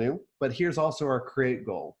in revenue, but here's also our create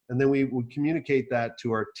goal. And then we would communicate that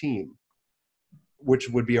to our team, which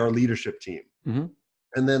would be our leadership team.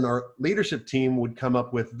 And then our leadership team would come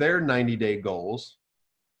up with their 90-day goals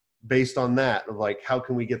based on that, of like, how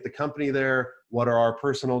can we get the company there? What are our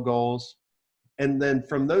personal goals? And then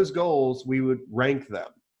from those goals, we would rank them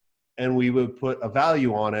and we would put a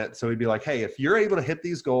value on it. So we'd be like, hey, if you're able to hit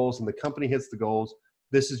these goals and the company hits the goals,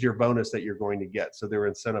 this is your bonus that you're going to get. So they were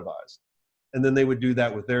incentivized. And then they would do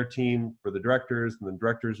that with their team for the directors, and then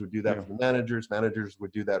directors would do that for the managers. Managers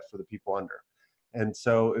would do that for the people under. And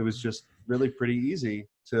so it was just really pretty easy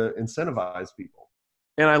to incentivize people.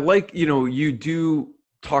 And I like, you do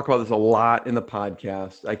talk about this a lot in the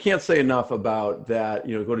podcast. I can't say enough about that.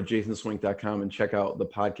 Go to JasonSwenk.com and check out the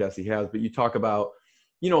podcast he has. But you talk about,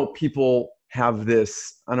 people have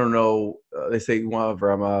this, I don't know, they say,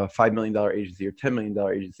 whatever, I'm a $5 million agency or $10 million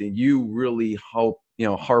agency. And you really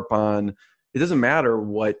harp on, it doesn't matter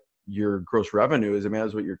what your gross revenue is, it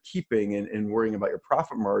matters what you're keeping and worrying about your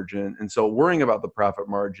profit margin. And so worrying about the profit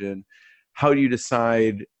margin, how do you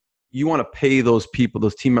decide you want to pay those people,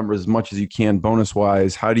 those team members, as much as you can bonus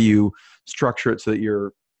wise? How do you structure it so that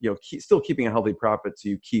you're, still keeping a healthy profit so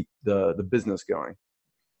you keep the business going?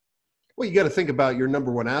 Well, you got to think about your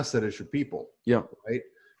 #1 asset is your people. Yeah. Right.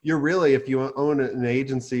 You're really, if you own an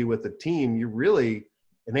agency with a team, you're really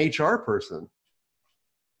an HR person.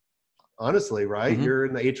 Honestly, right? You're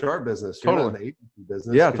in the HR business. You're not in the agency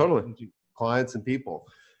business. Yeah, totally. Clients and people.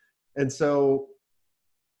 And so,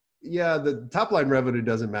 yeah, the top line revenue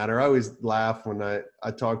doesn't matter. I always laugh when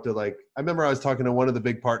I talk to, like, I remember I was talking to one of the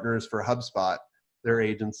big partners for HubSpot, their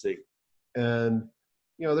agency. And,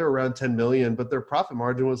 they're around 10 million, but their profit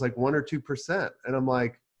margin was like 1 or 2%. And I'm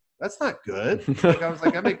like, that's not good. Like, I was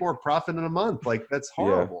like, I make more profit in a month. Like, that's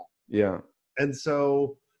horrible. Yeah. And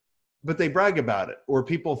so, but they brag about it, or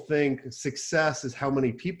people think success is how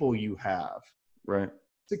many people you have. Right.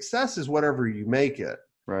 Success is whatever you make it.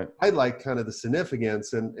 Right. I like kind of the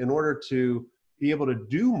significance, and in order to be able to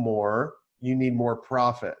do more, you need more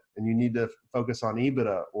profit, and you need to focus on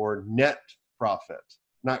EBITDA or net profit,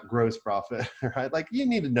 not gross profit, right? Like, you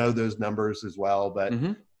need to know those numbers as well, but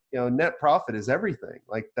net profit is everything.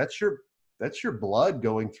 Like, that's your blood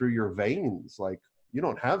going through your veins. Like, you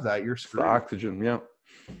don't have that, you're screwed. The oxygen. Yeah.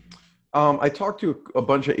 I talked to a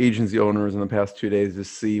bunch of agency owners in the past 2 days to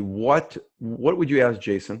see what would you ask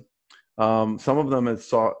Jason. Some of them had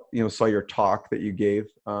saw your talk that you gave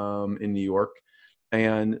in New York,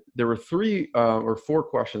 and there were 3 or 4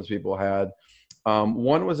 questions people had.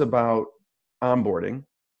 One was about onboarding,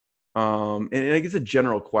 and I guess a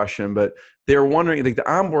general question, but they were wondering, like, the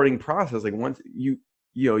onboarding process, like once you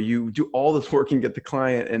do all this work and get the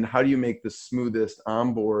client, and how do you make the smoothest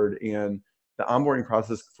onboard? And the onboarding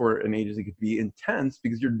process for an agency could be intense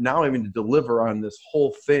because you're now having to deliver on this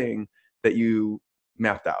whole thing that you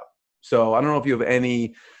mapped out. So I don't know if you have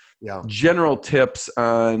any general tips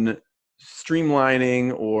on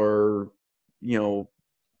streamlining or,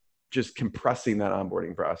 just compressing that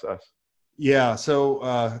onboarding process. Yeah. So,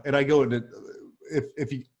 and I go into,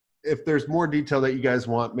 if there's more detail that you guys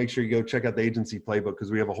want, make sure you go check out the agency playbook,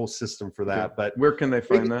 because we have a whole system for that. Okay. But where can they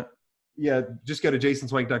find that? Yeah, just go to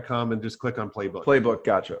JasonSwenk.com and just click on playbook. Playbook,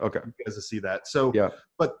 gotcha. Okay. You guys will see that. So, yeah.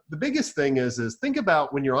 But the biggest thing is think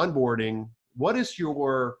about when you're onboarding, what is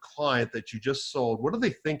your client that you just sold? What are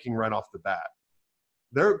they thinking right off the bat?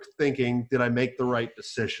 They're thinking, did I make the right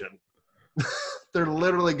decision? They're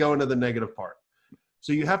literally going to the negative part.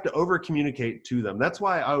 So you have to over communicate to them. That's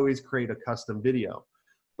why I always create a custom video.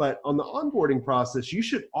 But on the onboarding process, you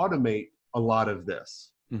should automate a lot of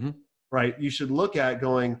this, right? You should look at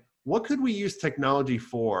going, what could we use technology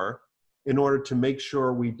for in order to make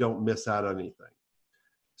sure we don't miss out on anything?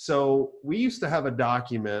 So we used to have a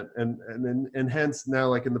document, and hence now,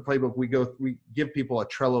 like in the playbook, we give people a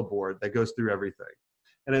Trello board that goes through everything.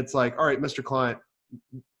 And it's like, all right, Mr. Client,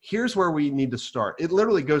 here's where we need to start. It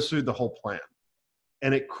literally goes through the whole plan,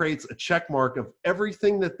 and it creates a check mark of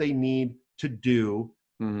everything that they need to do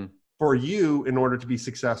for you in order to be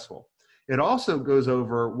successful. It also goes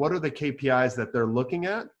over what are the KPIs that they're looking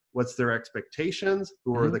at, what's their expectations,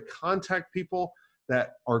 who are the contact people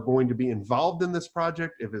that are going to be involved in this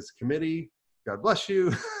project. If it's committee, God bless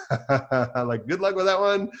you. Like, good luck with that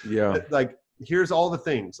one. Yeah. Like, here's all the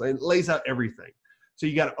things. It lays out everything. So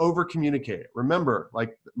you got to over communicate it. Remember,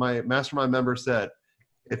 like my mastermind member said,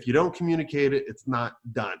 if you don't communicate it, it's not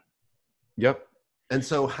done. Yep. And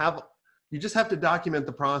so you just have to document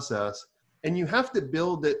the process, and you have to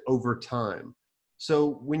build it over time.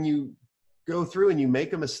 So when you go through and you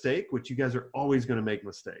make a mistake, which you guys are always going to make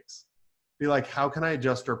mistakes, be like, how can I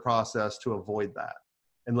adjust our process to avoid that?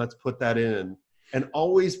 And let's put that in, and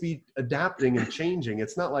always be adapting and changing.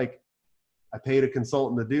 It's not like I paid a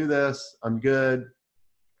consultant to do this, I'm good.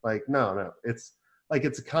 Like, no, it's like,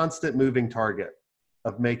 it's a constant moving target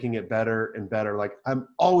of making it better and better. Like, I'm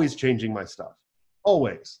always changing my stuff,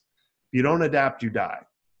 always. If you don't adapt, you die.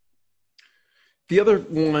 The other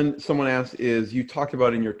one someone asked is, you talked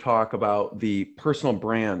about in your talk about the personal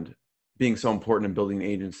brand being so important in building an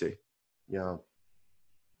agency. Yeah.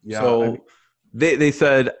 So they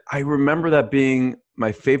said, I remember that being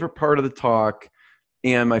my favorite part of the talk,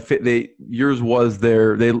 and yours was they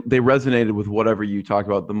resonated with whatever you talked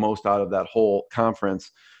about the most out of that whole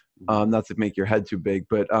conference. Not to make your head too big,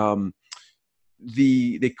 but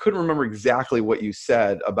they couldn't remember exactly what you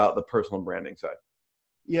said about the personal branding side.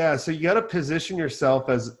 Yeah. So you got to position yourself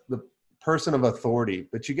as the person of authority,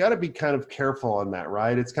 but you got to be kind of careful on that,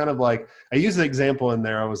 right? It's kind of like, I used an example in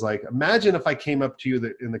there. I was like, imagine if I came up to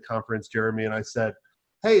you in the conference, Jeremy, and I said,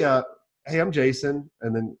 hey, I'm Jason.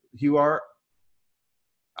 And then you are,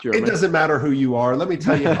 Jeremy. It doesn't matter who you are. Let me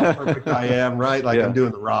tell you how perfect I am, right? Like, I'm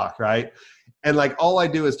doing The Rock, right? And like, all I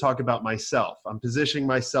do is talk about myself. I'm positioning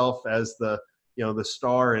myself as the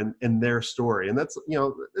star in their story. And that's,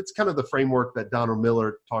 it's kind of the framework that Donald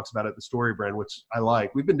Miller talks about at the Story Brand, which I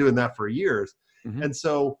like. We've been doing that for years. And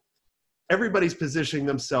so everybody's positioning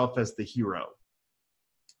themselves as the hero.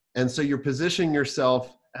 And so you're positioning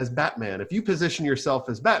yourself as Batman. If you position yourself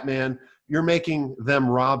as Batman, you're making them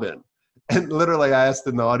Robin. And literally, I asked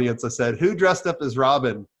in the audience, I said, who dressed up as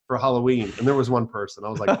Robin for Halloween? And there was one person. I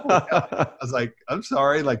was like, oh my God. I was like, I'm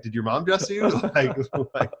sorry. Like, did your mom dress you? Like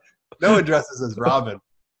no one dresses as Robin,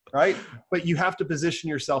 right? But you have to position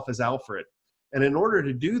yourself as Alfred. And in order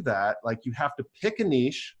to do that, like, you have to pick a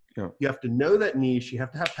niche. You have to know that niche. You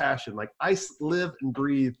have to have passion. Like, I live and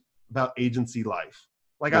breathe about agency life.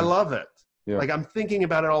 Like, I love it. Like, I'm thinking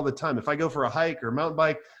about it all the time. If I go for a hike or a mountain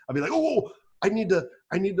bike, I'll be like, oh, I need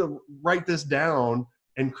to write this down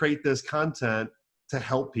and create this content to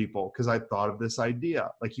help people because I thought of this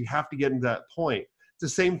idea. Like, you have to get into that point. It's the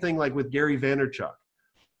same thing like with Gary Vaynerchuk.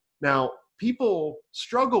 Now, people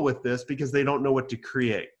struggle with this because they don't know what to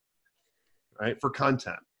create, right, for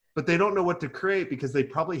content. But they don't know what to create because they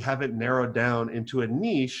probably haven't narrowed down into a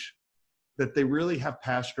niche that they really have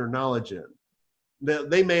passion or knowledge in.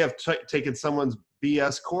 They may have taken someone's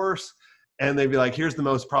BS course and they'd be like, here's the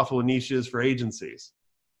most profitable niches for agencies.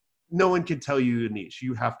 No one can tell you a niche.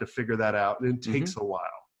 You have to figure that out, and it takes a while.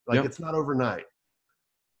 Like, it's not overnight.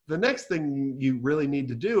 The next thing you really need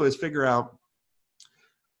to do is figure out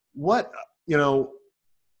what,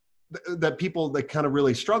 that people that kind of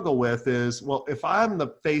really struggle with is, well, if I'm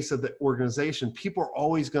the face of the organization, people are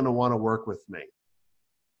always going to want to work with me,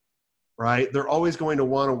 right? They're always going to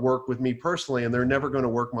want to work with me personally, and they're never going to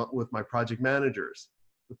work with my project managers.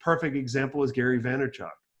 The perfect example is Gary Vaynerchuk.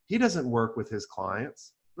 He doesn't work with his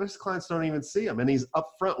clients. His clients don't even see him, and he's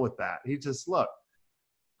upfront with that. He just, look,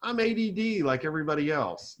 I'm ADD like everybody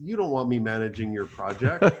else. You don't want me managing your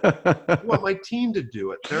project. You want my team to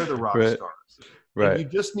do it. They're the rock stars. Right. And you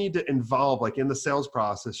just need to involve, like in the sales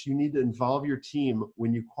process, you need to involve your team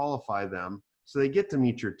when you qualify them so they get to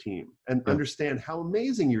meet your team and understand how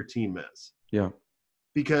amazing your team is. Yeah.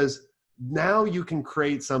 Because now you can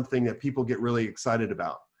create something that people get really excited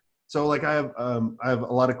about. So like I have a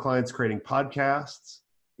lot of clients creating podcasts.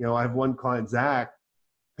 I have one client, Zach,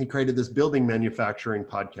 he created this building manufacturing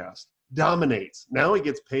podcast, dominates. Now he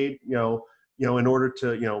gets paid, in order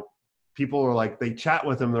to, people are like, they chat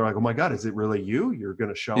with him. They're like, oh my God, is it really you? You're going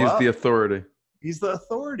to show up? He's the authority. He's the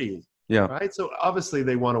authority. Yeah. Right. So obviously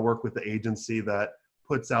they want to work with the agency that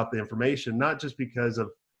puts out the information, not just because of,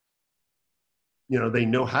 they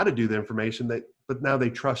know how to do the information, but now they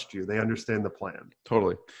trust you. They understand the plan.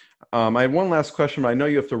 Totally. I have one last question, but I know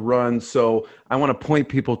you have to run. So I want to point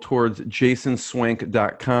people towards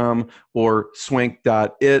JasonSwenk.com or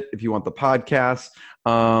swenk.it if you want the podcast.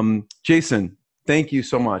 Jason, thank you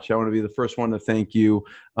so much. I want to be the first one to thank you.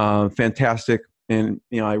 Fantastic. And,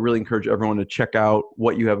 I really encourage everyone to check out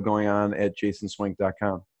what you have going on at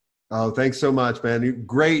JasonSwenk.com. Oh, thanks so much, man.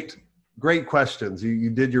 Great questions. You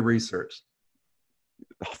did your research.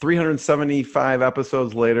 375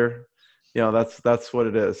 episodes later, that's what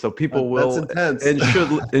it is. So people will intense.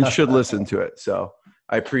 and should listen to it. So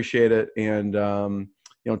I appreciate it. And,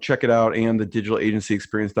 check it out, and the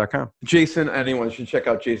digitalagencyexperience.com. Jason, anyone should check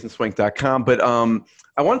out jasonswenk.com. But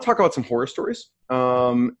I want to talk about some horror stories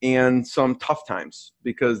and some tough times,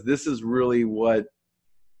 because this is really what,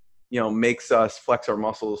 makes us flex our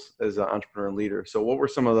muscles as an entrepreneur and leader. So what were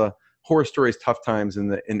some of the horror stories, tough times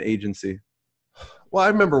in agency? Well, I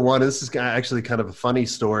remember one. This is actually kind of a funny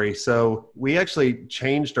story. So we actually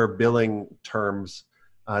changed our billing terms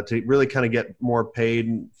to really kind of get more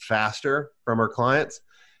paid faster from our clients.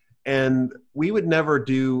 And we would never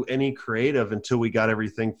do any creative until we got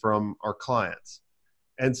everything from our clients.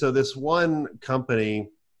 And so this one company,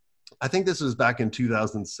 I think this was back in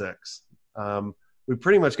 2006, we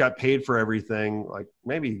pretty much got paid for everything, like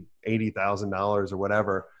maybe $80,000 or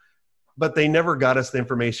whatever, but they never got us the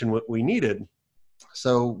information what we needed.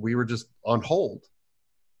 So we were just on hold.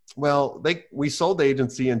 Well, we sold the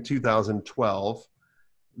agency in 2012.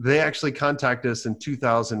 They actually contacted us in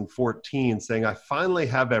 2014 saying, I finally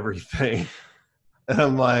have everything. And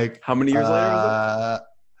I'm like, how many years later was it?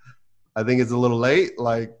 I think it's a little late.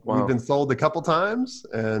 Like, wow. We've been sold a couple times.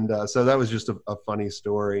 And so that was just a funny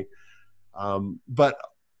story. But,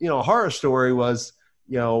 a horror story was,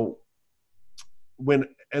 and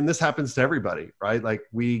this happens to everybody, right? Like,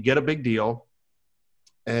 we get a big deal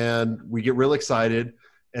and we get real excited,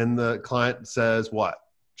 and the client says, what?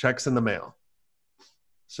 Checks in the mail.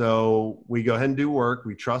 So we go ahead and do work.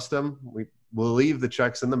 We trust them. We'll leave the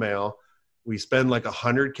checks in the mail. We spend like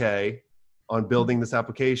 $100K on building this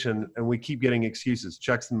application, and we keep getting excuses.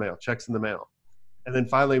 Checks in the mail, checks in the mail. And then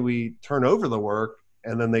finally we turn over the work,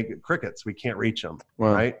 and then they get crickets. We can't reach them,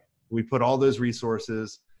 wow. Right? We put all those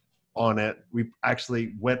resources on it. We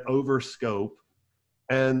actually went over scope,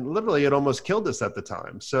 and literally it almost killed us at the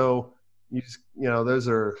time. So those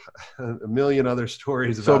are a million other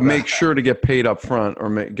stories about that. So make sure to get paid up front, or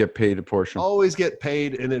get paid a portion. Always get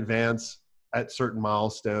paid in advance at certain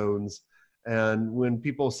milestones. And when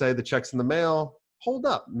people say the check's in the mail, hold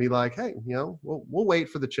up and be like, hey, we'll wait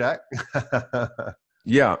for the check.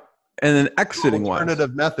 Yeah. And then exiting wise.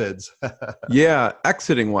 Alternative methods. Yeah.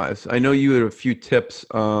 Exiting wise. I know you had a few tips.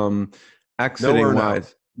 Exiting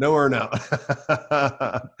wise. No or no.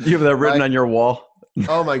 You have that written on your wall?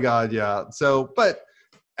 Oh my God. Yeah. So, but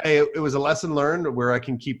hey, it was a lesson learned where I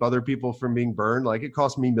can keep other people from being burned. Like, it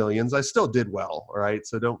cost me millions. I still did well. All right.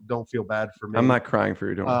 So don't feel bad for me. I'm not crying for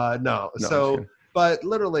you. No. So, but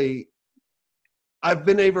literally I've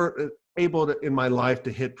been able to, in my life,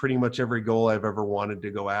 to hit pretty much every goal I've ever wanted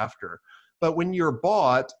to go after. But when you're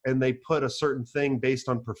bought and they put a certain thing based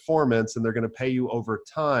on performance, and they're going to pay you over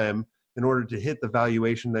time in order to hit the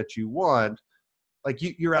valuation that you want, like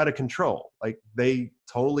you're out of control. Like, they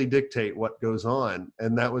totally dictate what goes on.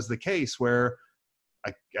 And that was the case where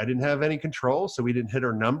I didn't have any control, so we didn't hit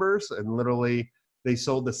our numbers. And literally, they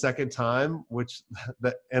sold the second time,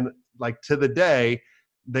 and like to the day,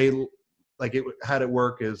 they like it had it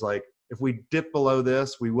work is like if we dip below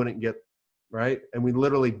this, we wouldn't get right, and we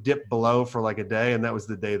literally dipped below for like a day, and that was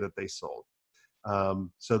the day that they sold.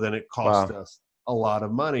 So then it cost us a lot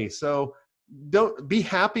of money. So don't be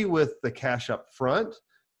happy with the cash up front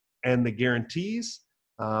and the guarantees,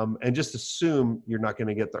 and just assume you're not going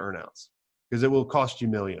to get the earnouts because it will cost you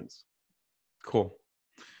millions. Cool.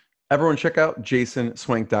 Everyone check out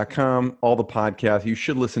JasonSwenk.com, all the podcasts. You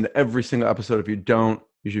should listen to every single episode. If you don't,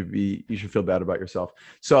 you should feel bad about yourself.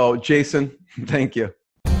 So Jason, thank you.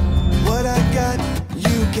 What I got,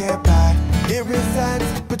 you can't buy. It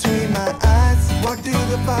resides between my eyes. Walked through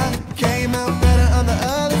the fire, came out better on the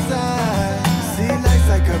other side. See, life's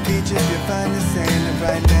like a beach if you find the sand. And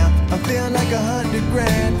right now, I'm feeling like $100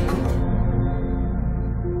 grand.